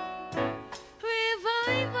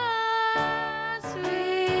 Revive us,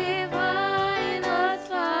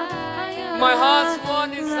 fire. My heart's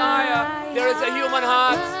one desire. There is a human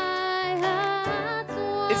heart.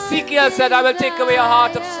 Ezekiel said, I will take away a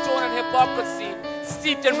heart of stone and hypocrisy,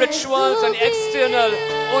 steeped in rituals and external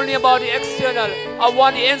only about the external. I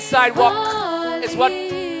want the inside work. It's what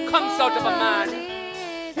comes out of a man.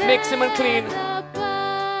 Makes him unclean.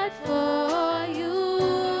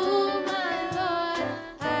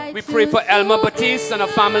 We pray for Elmer Batiste and her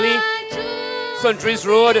family. Sundries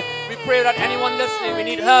Road. We pray that anyone listening, we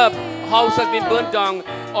need help. A house has been burnt down.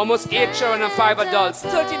 Almost 8 children and 5 adults.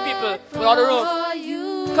 13 people without a roof.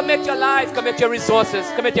 Commit your life, commit your resources,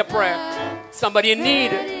 commit your prayer. Somebody in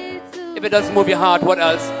need. If it doesn't move your heart, what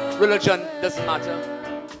else? Religion doesn't matter.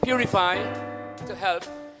 Purify to help.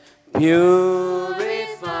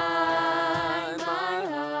 Purify my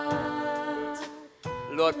heart.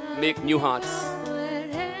 Lord, make new hearts.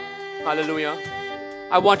 Hallelujah.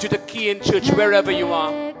 I want you to key in church wherever you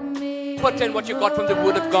are. Put in what you got from the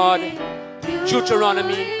Word of God.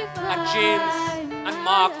 Deuteronomy and James and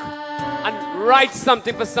Mark. And write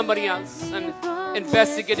something for somebody else. And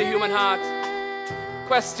investigate the human heart.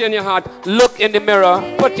 Question your heart. Look in the mirror.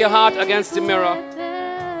 Put your heart against the mirror.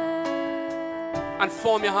 And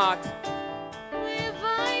form your heart.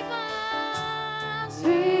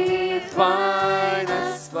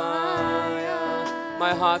 Finest fire.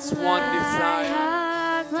 My heart's one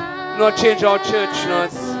desire. Lord, change our church,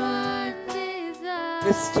 Lord.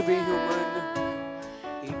 It's to be human.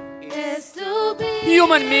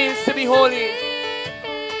 Human means to be holy.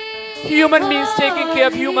 Human means taking care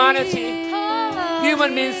of humanity.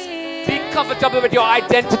 Human means be comfortable with your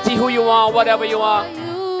identity, who you are, whatever you are.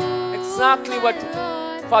 Exactly what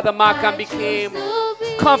Father Markham became.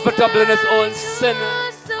 Comfortable in his own sin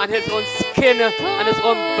and his own skin and his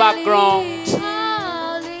own background.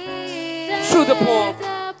 Through the poor,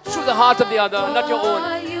 through the heart of the other, not your own.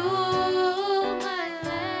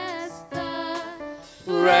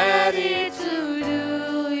 Ready to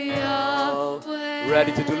do your way.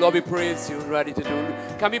 Ready to do. Lord, we praise you. Ready to do.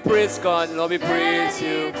 Can we praise God? Lord, we praise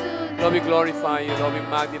you. Lord, we glorify you. Lord, we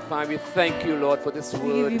magnify. We thank you, Lord, for this word.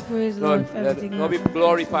 We give you praise, Lord, for everything. Lord, we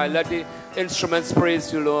glorify. Let the instruments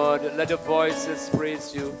praise you, Lord. Let the voices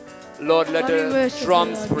praise you. Lord, let the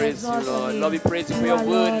drums praise you, Lord. Lord, we praise you for your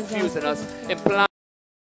word infused in us. Implant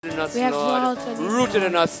in us, Lord, rooted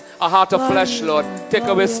in us, a heart of flesh, Lord. Take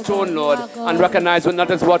away stone, Lord, and recognize what not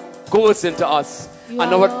is what goes into us, and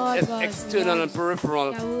not what is external and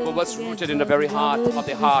peripheral, but what's rooted in the very heart of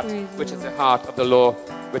the heart, which is the heart of the Lord,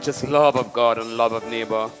 which is love of God and love of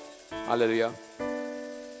neighbor. Hallelujah.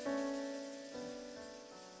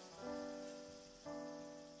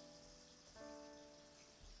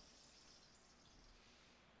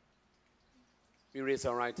 We raise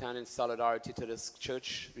our right hand in solidarity to this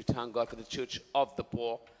church. We thank God for the church of the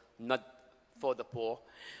poor, not for the poor.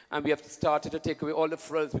 And we have started to take away all the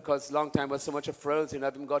frills, because long time was so much of frills, we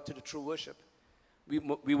never even got to the true worship.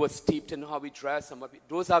 We were steeped in how we dress. And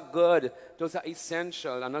those are good. Those are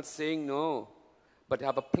essential. I'm not saying no. But to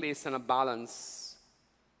have a place and a balance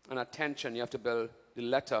and attention, you have to build the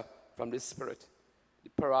letter from the Spirit, the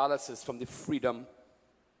paralysis from the freedom.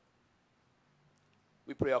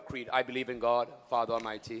 We pray our creed. I believe in God, Father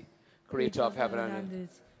Almighty, creator of heaven and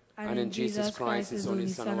earth, and in Jesus Christ, his only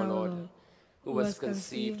Son, our Lord, who was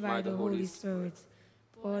conceived by the Holy Spirit,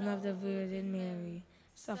 born of the Virgin Mary,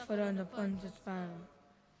 suffered under Pontius Pilate,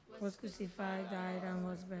 was crucified, died, and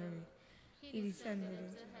was buried. He descended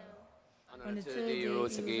into hell. And on the third day he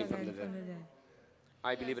rose again from the dead.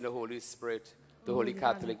 I believe in the Holy Spirit, the Holy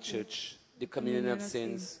Catholic Church, the communion of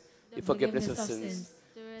sins, the forgiveness of sins,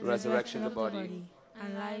 the resurrection of the body,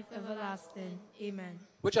 and life everlasting. Amen.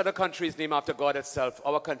 Which other country is named after God itself?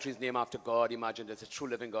 Our country is named after God. Imagine there's a true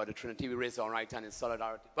living God, the Trinity. We raise our right hand in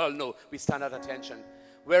solidarity. Well, no, we stand at attention.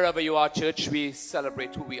 Wherever you are, church, we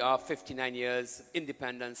celebrate who we are, 59 years of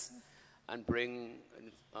independence, and bring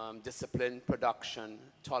discipline, production,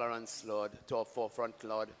 tolerance, Lord, to our forefront,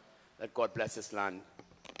 Lord. Let God bless this land.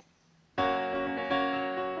 Bye.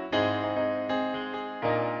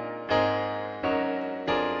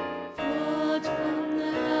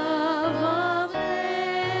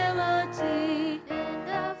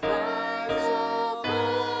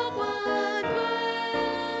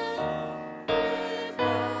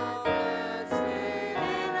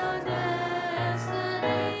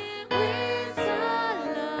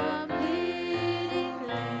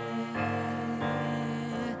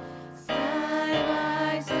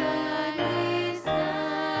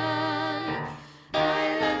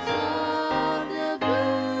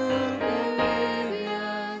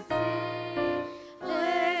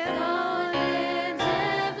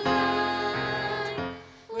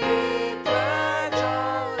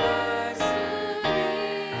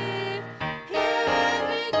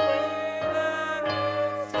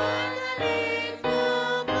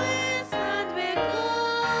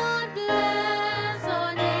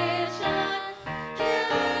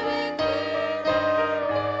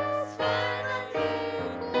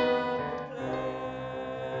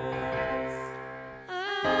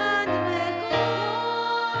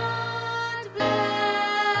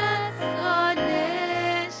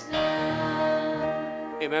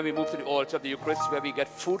 Amen. We move to the altar of the Eucharist where we get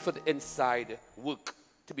food for the inside work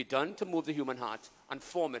to be done to move the human heart and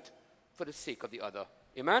form it for the sake of the other.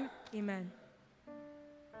 Amen? Amen.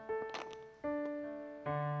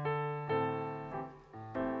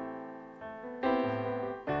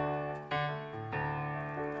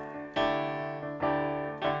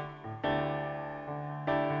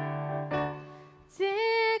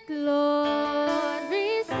 Take, Lord,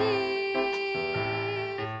 receive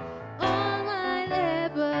all my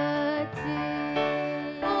liberty,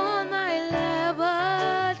 All my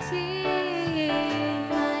liberty,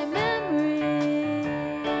 my memory,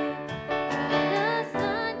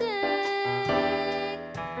 understanding,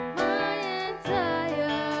 my entire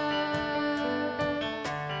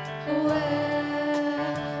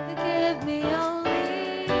well, give me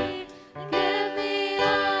only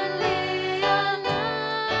your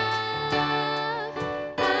love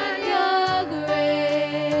and your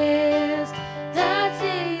grace. That's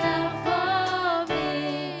enough for me.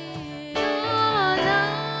 Your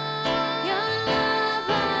love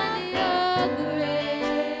and your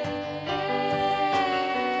grace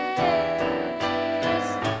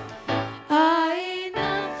are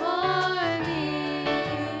enough for me.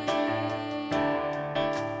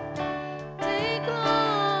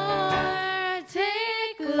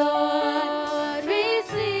 Take, Lord,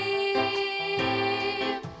 receive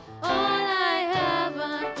all I have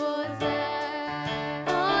and possess,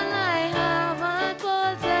 all I have and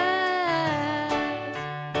possess.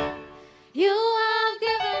 You have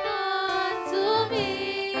given unto me,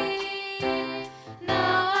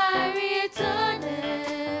 now I return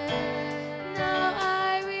it, now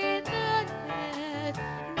I return it.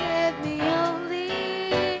 Give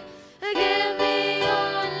me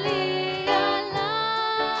only your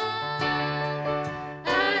love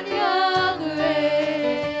and your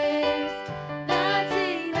grace. That's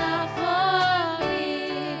enough for me.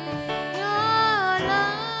 Your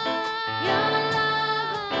love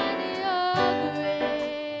and your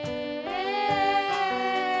grace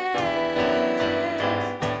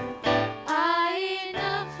are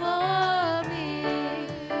enough for me.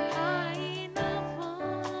 Are enough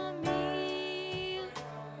for me.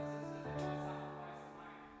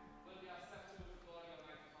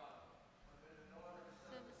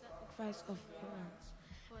 Sacrifice of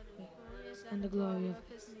reverence and the glory of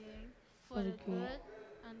His name, for the good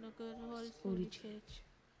and the good Holy Church.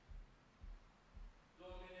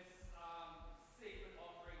 Lord, may this sacred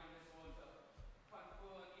offering on this altar confer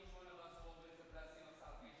on each one of us always the blessing of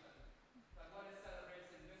salvation. That what it celebrates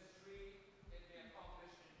in mystery, it may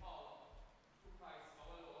accomplish in power through Christ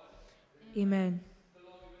our Lord. Amen. The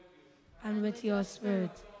Lord be with you. And with your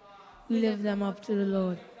spirit, we lift them up to the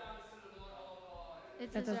Lord. It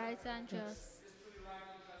Let is us- right and just. It is truly right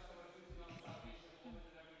and just our duty on salvation, always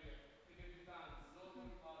and everywhere, to give you thanks, Lord, Holy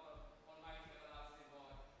Father, Almighty, everlasting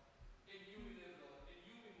God. In you we live, Lord. In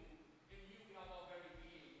you we move. In you we have our very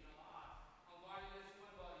being in our heart. And while in this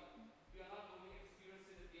human body, we are not only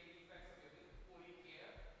experiencing the daily effects of your holy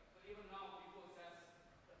care, but even now we possess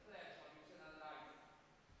the pledge of eternal life.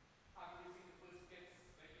 Having received the first gifts,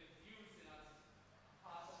 when you infused in us a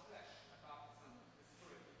heart of flesh at baptism, the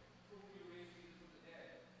Spirit, through whom you raised Jesus from the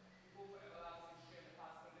dead. We hope for everlasting share in the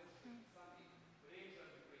Paschal mystery, Sunday, with angels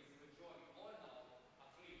we praise you with joy, all now,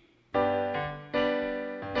 acclaim.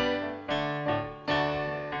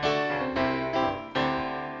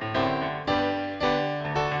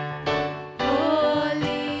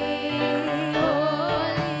 Holy,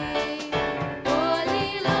 holy, holy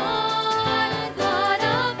Lord God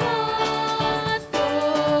of hosts.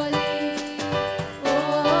 Holy,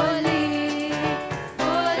 holy,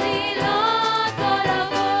 holy Lord God of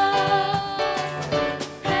hosts.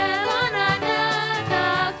 Heaven and earth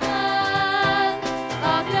are full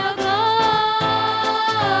of your glory.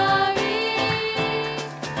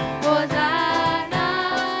 Hosanna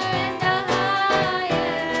in the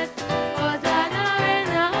highest. Hosanna in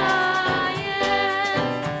the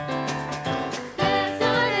highest. Blessed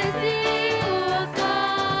is he who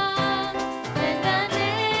comes in the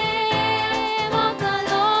name of the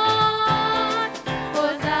Lord.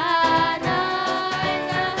 Hosanna in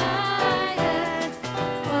the highest.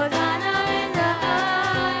 Hosanna in the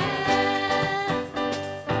highest.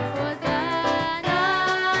 Hosanna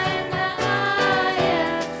in the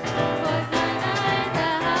highest.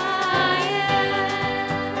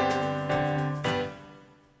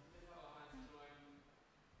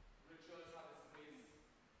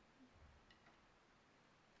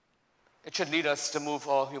 It should lead us to move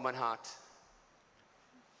our human heart.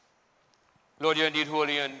 Lord, you're indeed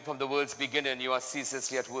holy, and from the world's beginning, you are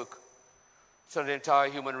ceaselessly at work, so the entire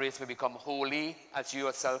human race may become holy as you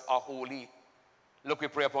yourself are holy. Look, we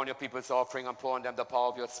pray upon your people's offering and pour on them the power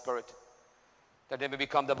of your Spirit, that they may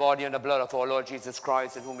become the body and the blood of our Lord Jesus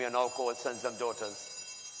Christ, in whom we are now called sons and daughters.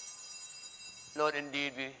 Lord,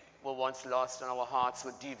 indeed, we were once lost and our hearts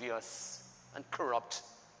were devious and corrupt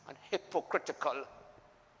and hypocritical.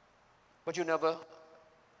 But you never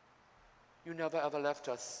ever left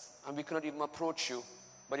us, and we cannot even approach you,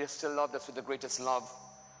 but you still loved us with the greatest love,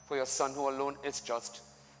 for your Son, who alone is just.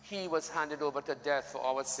 He was handed over to death for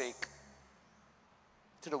our sake,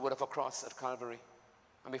 to the wood of a cross at Calvary.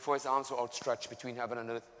 And before his arms were outstretched between heaven and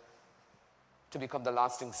earth to become the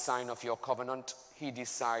lasting sign of your covenant, he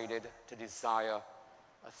decided to desire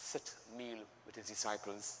a sit meal with his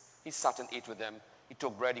disciples. He sat and ate with them. He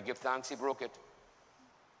took bread, he gave thanks, he broke it.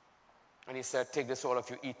 And he said, take this, all of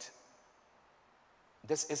you, eat.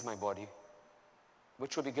 This is my body,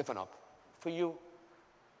 which will be given up for you.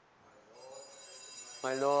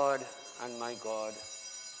 My Lord and my God.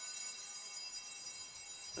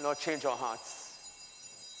 Lord, change our hearts.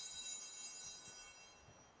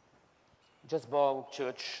 Just bow,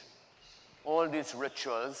 church. All these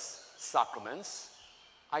rituals, sacraments,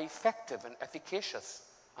 are effective and efficacious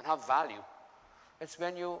and have value. It's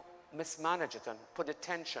when you mismanage it and put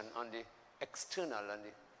attention on the external and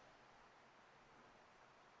the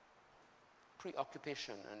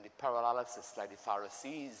preoccupation and the paralysis, like the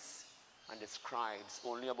Pharisees and the scribes,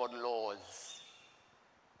 only about laws.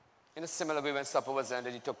 In a similar way, when supper was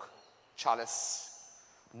ended, he took chalice,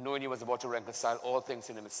 knowing he was about to reconcile all things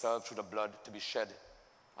in himself through the blood to be shed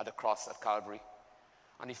at the cross at Calvary.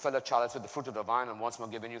 And he filled the chalice with the fruit of the vine, and once more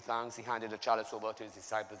giving you thanks, he handed the chalice over to his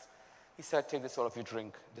disciples. He said, take this, all of you,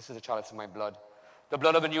 drink. This is the chalice of my blood, the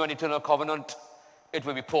blood of a new and eternal covenant. It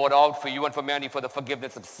will be poured out for you and for many for the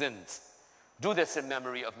forgiveness of sins. Do this in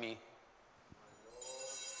memory of me.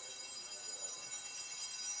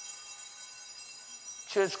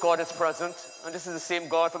 Church, God is present, and this is the same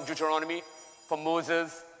God from Deuteronomy, from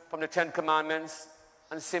Moses, from the 10 Commandments,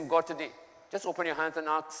 and the same God today. Just open your hands and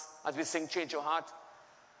ask as we sing, change your heart.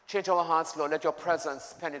 Change our hearts, Lord. Let your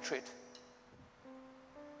presence penetrate.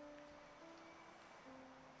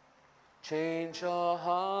 Change our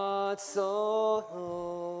hearts,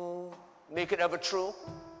 oh, make it ever true.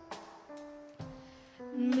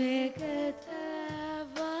 Make it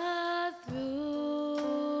ever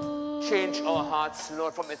through. Change our hearts,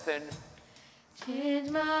 Lord, from within. Change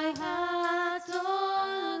my heart,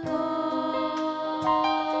 oh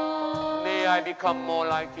Lord. May I become more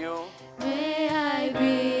like you. May I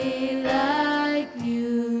be like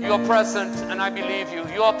you. You are present and I believe you.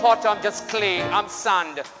 You are potter, I'm just clay, I'm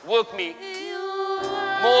sand. Work me,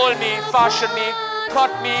 mold me, fashion me,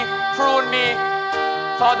 cut me, prune me.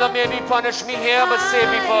 Father, maybe punish me here, but save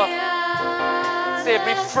me from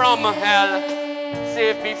hell.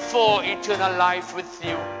 Save me for eternal life with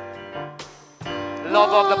you.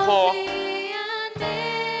 Love of the poor.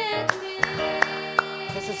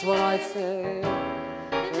 This is what I say.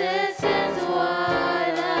 This is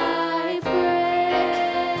what I pray.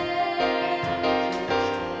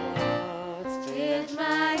 Change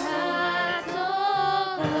my heart, oh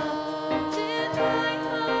Lord. Change my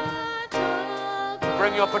heart, oh God.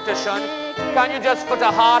 Bring your petition. Can you just put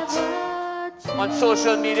a heart on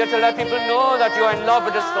social media to let people know that you are in love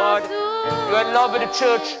with this God? You are in love with the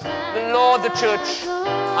church, the law of the church,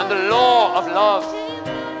 and the law of love.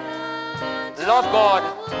 Love God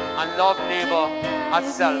and love neighbor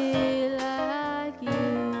as self.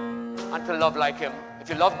 And to love like him. If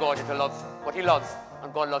you love God, you will love what he loves,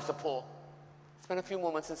 and God loves the poor. Spend a few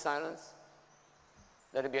moments in silence.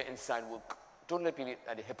 Let it be an inside work. Don't let people be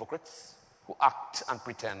like the hypocrites who act and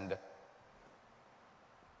pretend.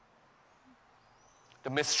 The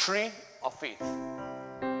mystery of faith.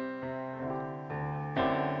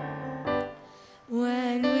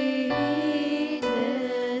 When we eat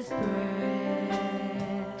this bread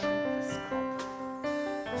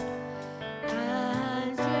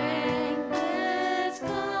and drink this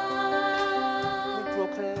cup,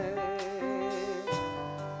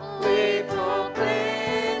 we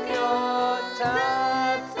proclaim your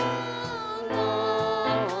death,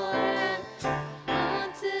 Lord,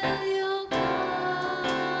 until you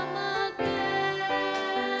come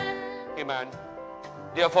again. Amen.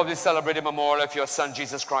 Therefore, we celebrate the memorial of your Son,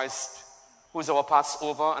 Jesus Christ, who is our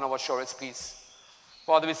Passover and our surest peace.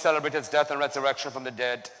 Father, we celebrate his death and resurrection from the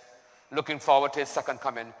dead, looking forward to his second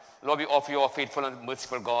coming. Lord, we offer you, our faithful and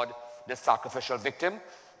merciful God, this sacrificial victim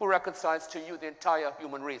who reconciles to you the entire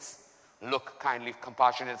human race. Look kindly,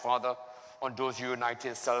 compassionate, Father, on those you unite to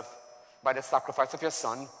yourself by the sacrifice of your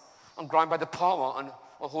Son, and grant by the power and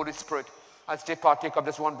the Holy Spirit, as they partake of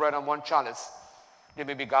this one bread and one chalice, they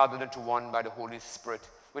may be gathered into one by the Holy Spirit.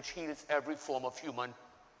 which heals every form of human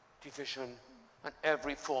division and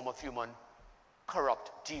every form of human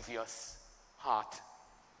corrupt, devious heart.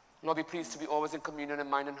 Lord, be pleased to be always in communion in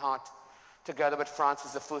mind and heart, together with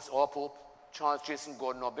Francis I, our Pope, Charles Jason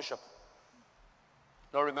Gordon, our Bishop.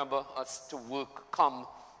 Lord, remember us to work, come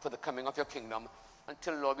for the coming of your kingdom,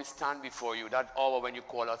 until, Lord, we stand before you, that hour when you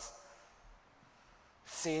call us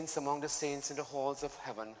saints among the saints in the halls of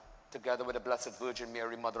heaven, together with the Blessed Virgin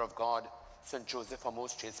Mary, Mother of God, St. Joseph, our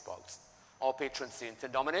most chaste spouse, our patron saint,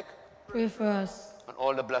 St. Dominic, Pray for us. and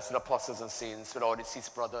all the blessed apostles and saints, with our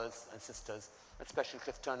deceased brothers and sisters, especially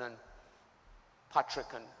Clifton and Patrick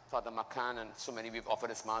and Father McCann, and so many we've offered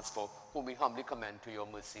this Mass for, whom we humbly commend to your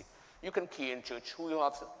mercy. You can key in church who you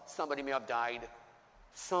have, somebody may have died,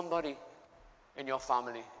 somebody in your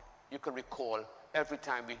family you can recall. Every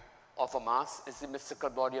time we offer Mass is the mystical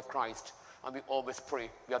body of Christ, and we always pray.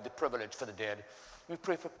 We have the privilege for the dead. We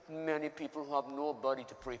pray for many people who have nobody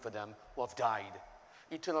to pray for them, who have died.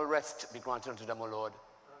 Eternal rest be granted unto them, O Lord.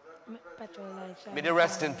 May they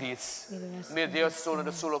rest in peace. May their soul and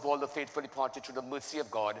the soul of all the faithful departed through the mercy of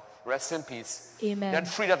God rest in peace. Amen. Then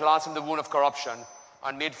freed at last from the wound of corruption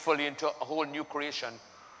and made fully into a whole new creation.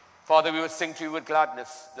 Father, we will sing to you with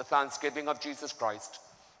gladness the thanksgiving of Jesus Christ,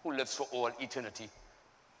 who lives for all eternity.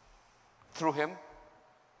 Through him,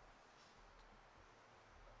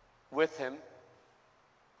 with him,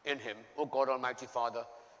 in him, O God Almighty Father,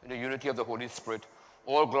 in the unity of the Holy Spirit,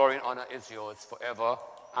 all glory and honor is yours forever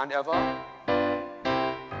and ever.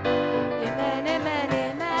 Amen, amen,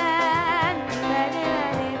 amen. Amen,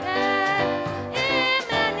 amen, amen.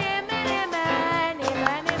 Amen, amen, amen.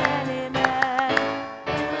 Amen, amen, amen.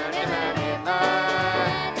 Amen,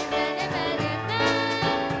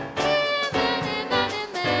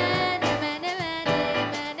 amen, amen.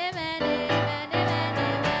 Amen, amen,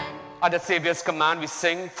 amen. At the Savior's command, we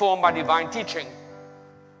sing, formed by divine teaching,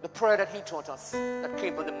 the prayer that he taught us, that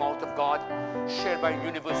came from the mouth of God, shared by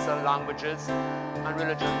universal languages and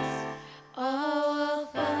religions. Our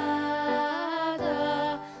Father,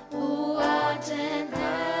 who art in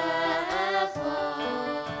heaven,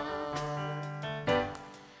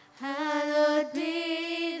 hallowed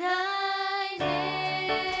be thy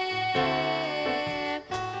name.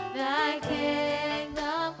 Thy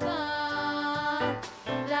kingdom come,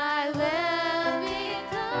 thy will be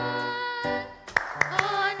done,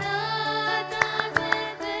 on earth as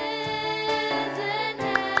it is in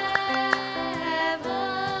heaven.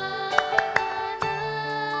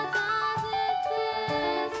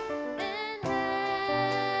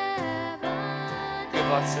 Give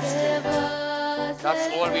us this day. That's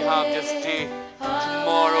all we have this day.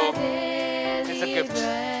 Tomorrow is a gift.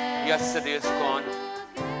 Yesterday is gone.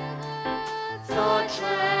 So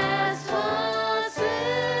trespasses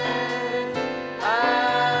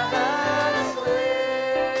as we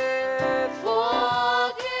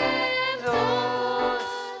forgive those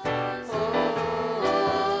who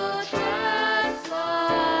trespass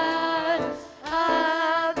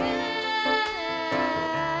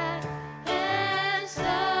against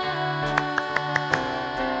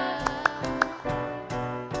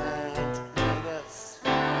us.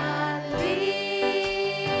 And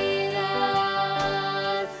lead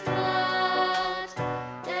us not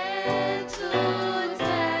into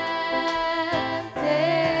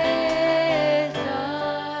temptation,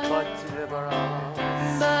 But deliver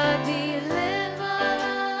us. but deliver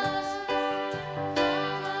us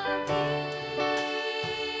from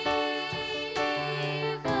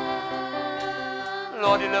evil.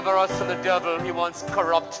 Lord, deliver us from the devil. He wants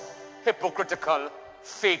corrupt, hypocritical,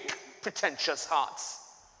 fake, pretentious hearts,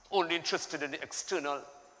 only interested in the external,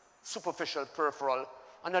 superficial, peripheral,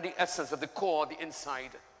 and not the essence of the core, the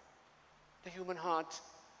inside, the human heart.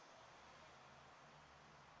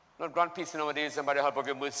 Lord, grant peace in our days, and by the help of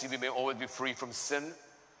your mercy, we may always be free from sin.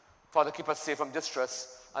 Father, keep us safe from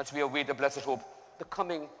distress as we await the blessed hope, the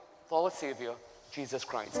coming of our Savior, Jesus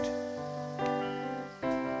Christ.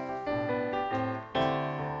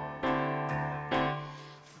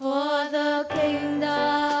 For the kingdom,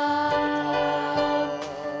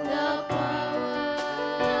 the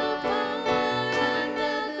power, and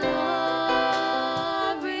the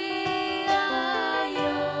glory are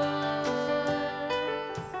yours.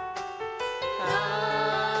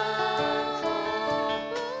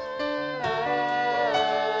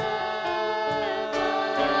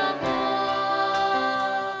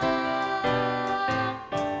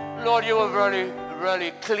 Lord, you were really,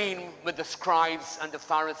 really clean with the scribes and the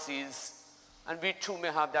Pharisees, and we too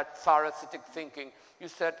may have that Pharisaic thinking. You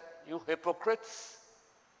said, you hypocrites.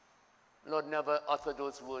 Lord, never utter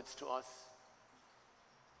those words to us.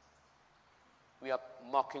 We are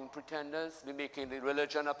mocking pretenders. We're making the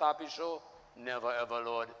religion a pappy show. Never ever,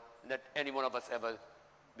 Lord, let any one of us ever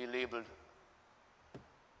be labeled.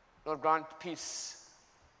 Lord, grant peace.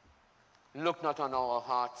 Look not on our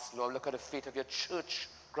hearts, Lord. Look at the fate of your church.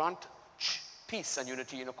 Grant peace and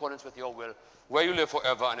unity in accordance with your will, where you live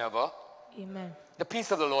forever and ever. Amen. The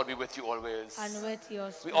peace of the Lord be with you always. And with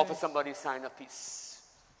your spirit. We offer somebody a sign of peace.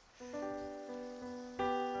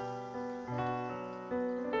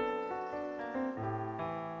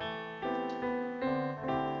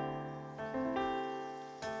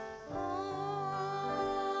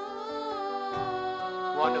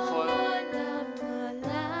 Wonderful.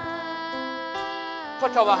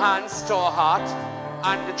 Put our hands to our heart,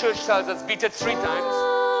 and the church tells us beat it 3 times.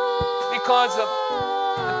 Because of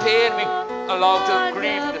the pain we allow to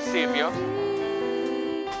grieve the Savior.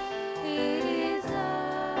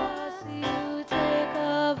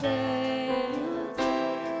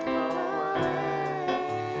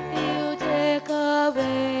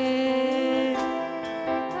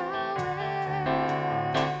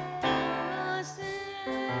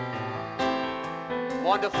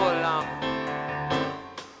 Wonderful Lamb.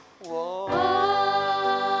 Whoa.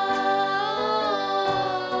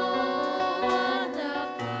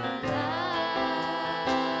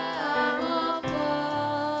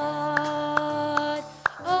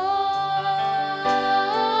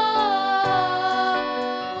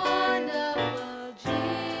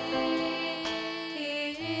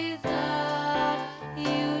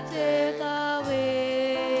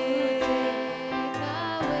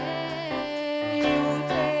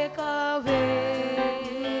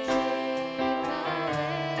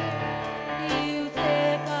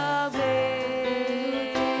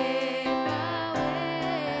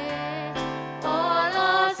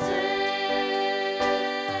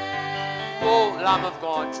 Lamb of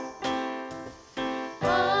God.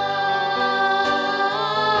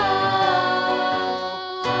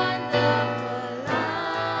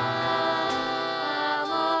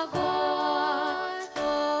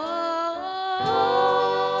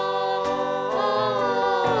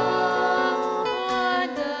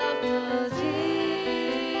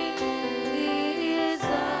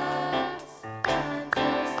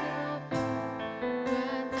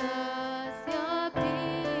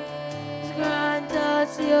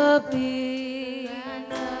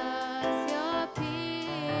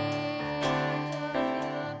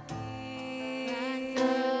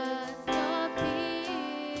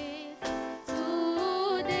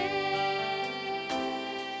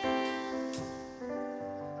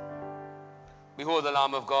 Behold the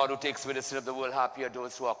Lamb of God who takes away the sin of the world. Happy are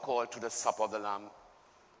those who are called to the supper of the Lamb.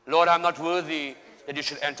 Lord, I am not worthy that you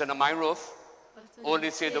should enter under my roof. Only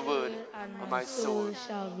say the word, and my soul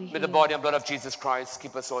shall be May the healed. body and blood of Jesus Christ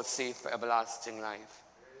keep us all safe for everlasting life.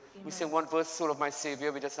 Amen. We sing one verse, Soul of my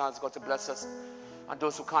Savior. We just ask God to bless us. And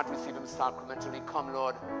those who can't receive him sacramentally, come,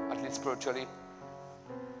 Lord, at least spiritually.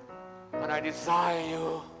 And I desire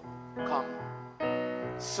you, come,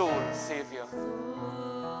 soul, Savior.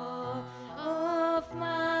 Of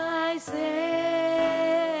my Savior,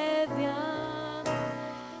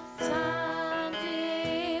 sanctify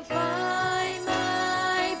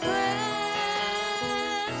my breast,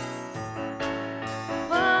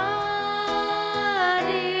 body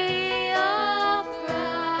of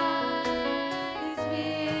Christ, be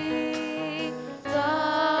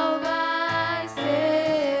thou my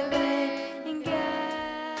saving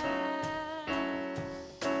guest.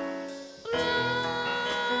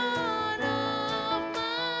 Blood of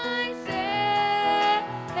my Savior,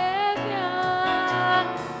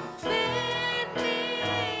 feed me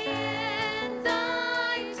in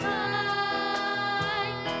thy time.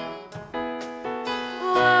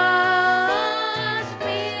 Wash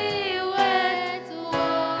me with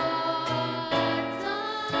waters,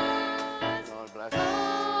 Lord bless.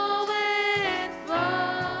 flowing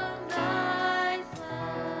from thy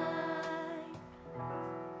side.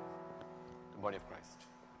 The body of Christ.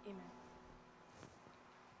 Amen.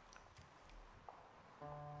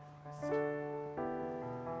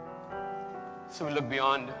 So we look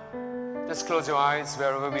beyond. Just close your eyes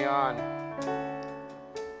wherever we are.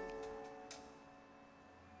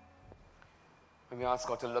 And we ask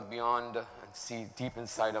God to look beyond and see deep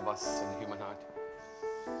inside of us in the human heart.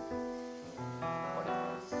 Body of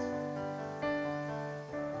Christ.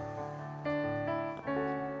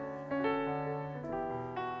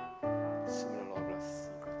 So may the Lord bless.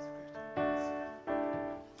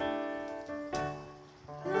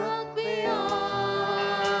 Look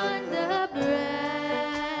beyond the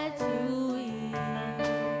bread you eat.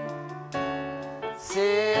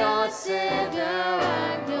 See your Savior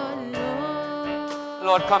and your Lord.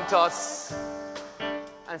 Lord, come to us.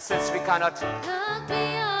 And since we cannot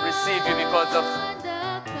receive you because of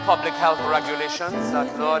public health regulations,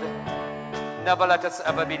 that Lord, never let us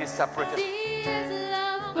ever be separated.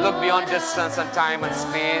 Look beyond distance and time and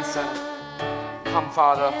space and come,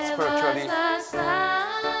 Father, spiritually.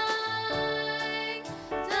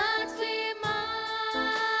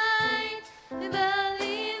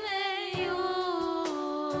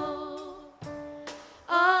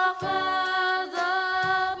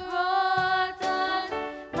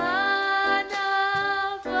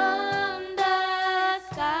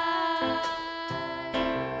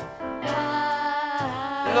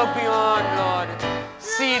 Look beyond, Lord.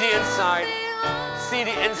 See the inside. See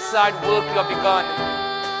the inside work you have begun.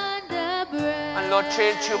 And Lord,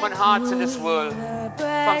 change human hearts in this world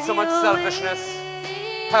from so much selfishness.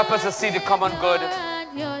 Help us to see the common good.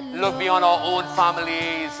 Look beyond our own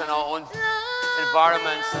families and our own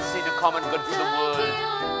environments and see the common good for the world.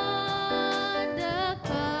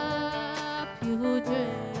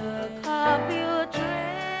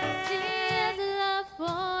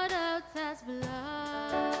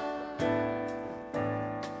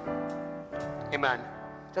 Amen.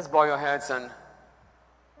 Just bow your heads and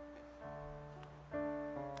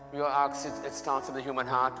we will ask it starts with the human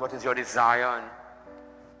heart. What is your desire? And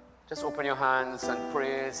just open your hands and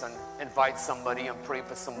praise and invite somebody and pray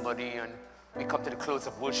for somebody. And we come to the close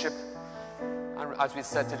of worship. And as we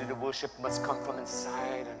said today, the worship must come from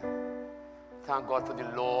inside. And thank God for the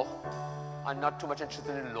law. I'm not too much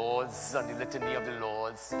interested in the laws and the litany of the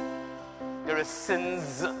laws. There is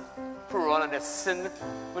sins plural and there's sin,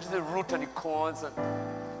 which is the root and the cause, and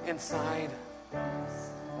inside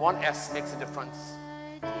one S makes a difference.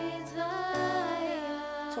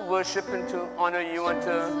 To worship and to honor you and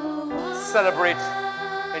to celebrate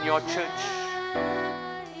in your church.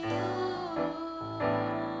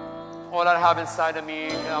 All I have inside of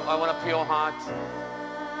me, I want a pure heart.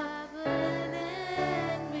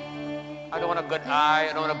 I don't want a good eye,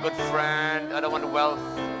 I don't want a good friend, I don't want wealth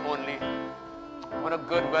only. I want a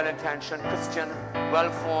good, well-intentioned, Christian,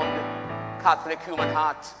 well-formed, Catholic human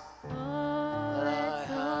heart. That I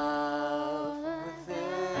have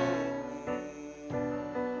within me.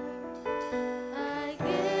 I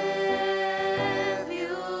give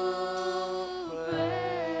you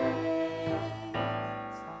praise.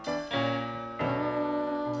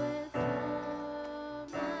 Oh, with all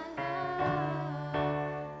my heart,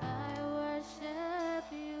 I worship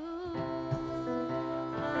you.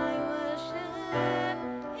 I worship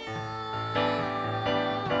you.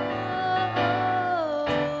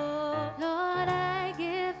 Lord, I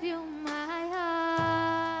give you my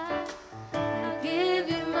heart. I give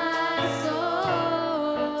you my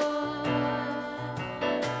soul.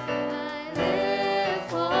 I live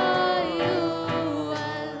for you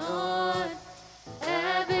alone.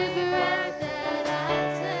 Every breath that I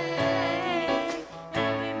take,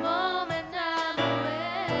 every moment I'm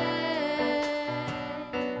awake.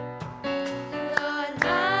 Lord,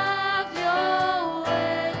 have your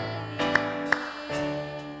way in me.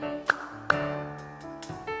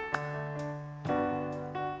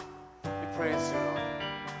 We praise you, Lord.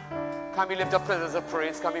 Can we lift up prayers of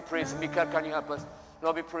praise? Can we praise Mikael? Can you help us?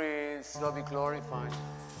 Lord, be praised. Lord, be glorified.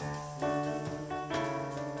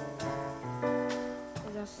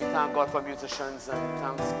 We thank God for musicians and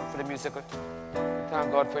thanks for the music.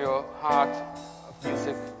 Thank God for your heart of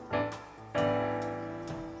music.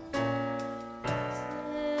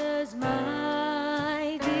 Is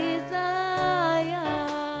my desire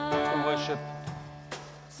To worship.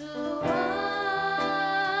 to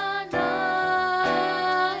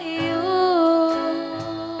honor you,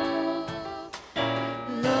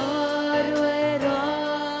 Lord, with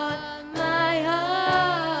all my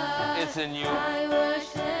heart. It's in you. I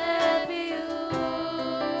worship you.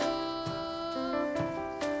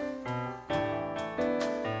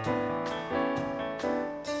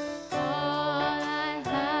 All I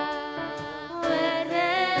have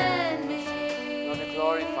within me, Lord, be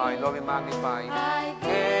glorified. Lord, be magnified. I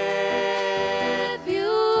give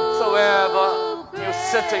you. So wherever you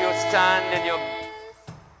sit or you stand in your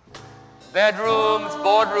bedrooms,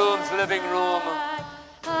 boardrooms, living room,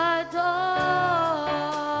 Adore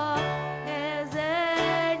is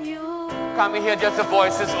in you. can we hear just the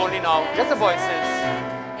voices only now? Just the voices.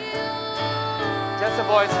 Just the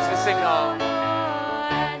voices we sing now.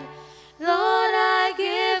 Lord, I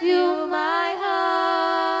give you my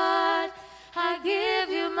heart. I give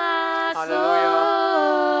you my Hallelujah.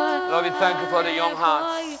 soul. Lord, we thank you for the young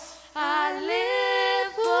hearts. I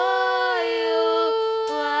live for you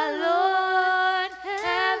alone.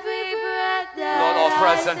 Every breath that Lord, our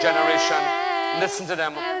present I generation, take, listen to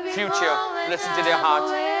them. every Future, moment listen to their I'm heart.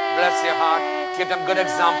 awake. Bless their heart. Give them good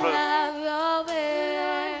example. Have your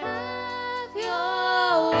way. Have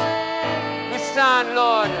your way. We stand,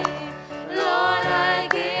 Lord. Lord, I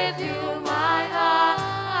give you my heart.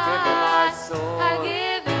 Give you my soul. I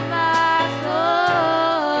give you my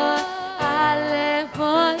soul. I live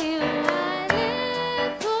for you. I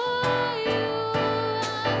live for you.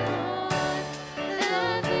 And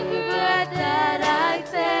every breath that I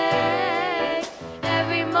take,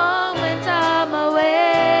 every moment I'm awake.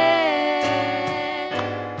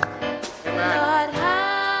 Amen. Lord,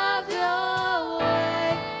 have your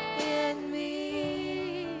way in me.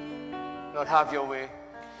 Lord, have your way.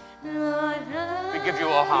 Lord, We give you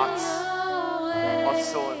our hearts, our our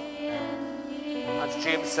soul. As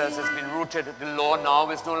James says, it's been rooted. The law now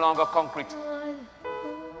is no longer concrete.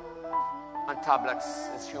 And tablets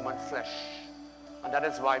is human flesh. And that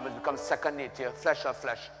is why it will become second nature, flesh of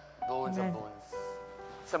flesh, bones of bones.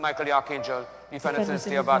 Saint Michael the Archangel, defend us in this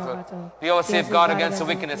day of battle. Be our safeguard against the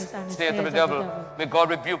wickedness, snare of the devil. May God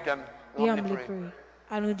rebuke them. We humbly pray.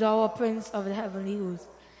 And with our Prince of the heavenly host,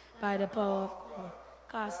 by the power of God,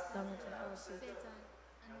 cast them into hell, Satan.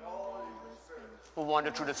 Who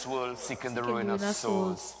wander through this world seeking the ruin of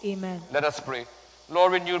souls. Amen. Let us pray.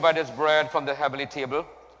 Lord, renewed by this bread from the heavenly table,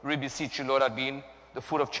 we beseech you, Lord, that being the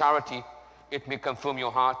food of charity, it may confirm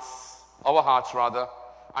your hearts, our hearts rather,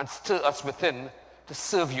 and stir us within to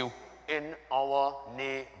serve you in our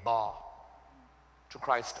neighbor. To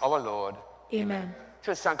Christ our Lord. Amen.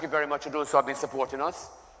 Church, thank you very much to those who have been supporting us.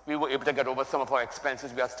 We were able to get over some of our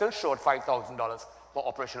expenses. We are still short $5,000 for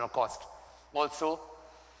operational cost. Also,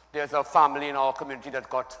 there's a family in our community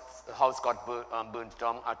that the house got burnt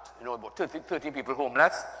down at, about 30 people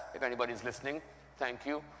homeless. If anybody's listening, thank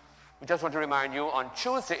you. We just want to remind you, on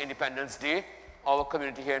Tuesday, Independence Day, our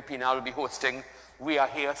community here in Pinal will be hosting We Are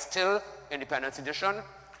Here Still, Independence Edition.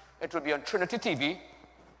 It will be on Trinity TV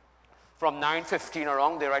from 9:15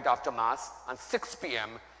 around there right after Mass, and 6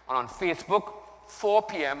 p.m. and on Facebook, 4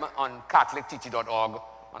 p.m. on catholictt.org,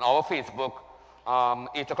 on our Facebook,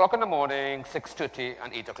 8 o'clock in the morning, 6:30,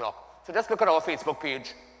 and 8 o'clock. So just look at our Facebook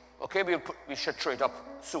page. Okay, we should throw it up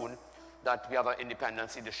soon that we have an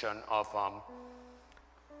Independence edition of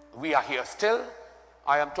We Are Here Still.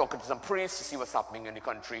 I am talking to some priests to see what's happening in the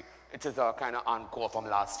country. It is a kind of encore from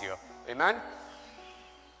last year. Amen?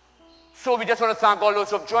 So we just want to thank all those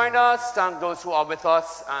who have joined us, thank those who are with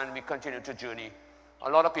us, and we continue to journey. A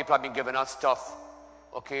lot of people have been giving us stuff,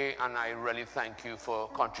 okay, and I really thank you for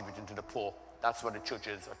contributing to the poor. That's what the church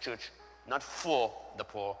is, a church not for the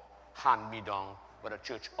poor, hand me down, but a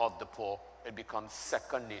church of the poor. It becomes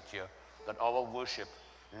second nature that our worship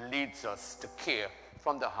leads us to care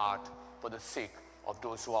from the heart for the sake of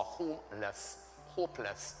those who are homeless,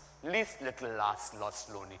 hopeless, least little last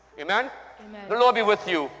lost lonely. Amen? Amen. The Lord be with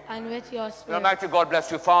you. And with your spirit. May Almighty God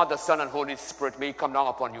bless you, Father, Son, and Holy Spirit. May He come down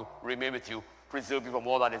upon you, remain with you, preserve you from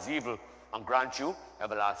all that is evil, and grant you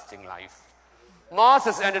everlasting life. Mass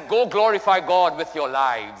is ended. Go glorify God with your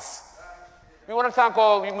lives. We want to thank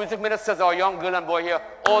our music ministers, our young girl and boy here,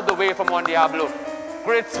 all the way from Juan Diablo.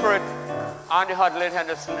 Great Spirit, Andy Hudlin,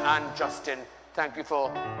 Henderson, and Justin. Thank you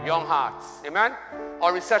for young hearts. Amen?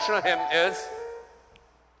 Our recessional hymn is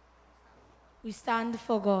We Stand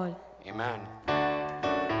for God. Amen.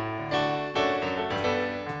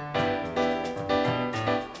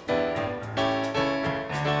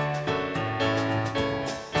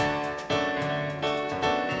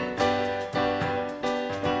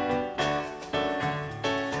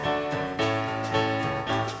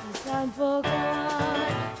 We stand for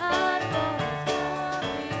God and for His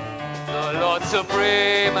glory. The Lord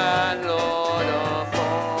supreme and Lord of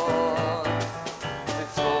all. His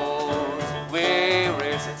foes, we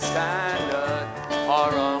raise His standard,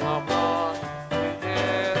 our arm upon, we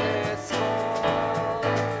hear His call.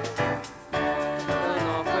 And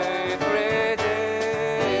our faith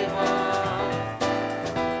redeemer.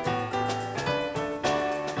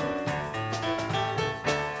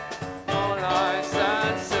 All lives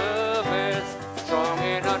and service, strong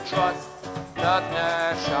in a trust that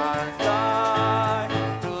ne'er shall die.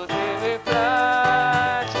 To thee we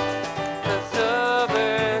pledge the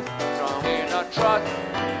service, strong in a trust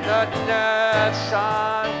that ne'er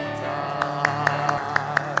shall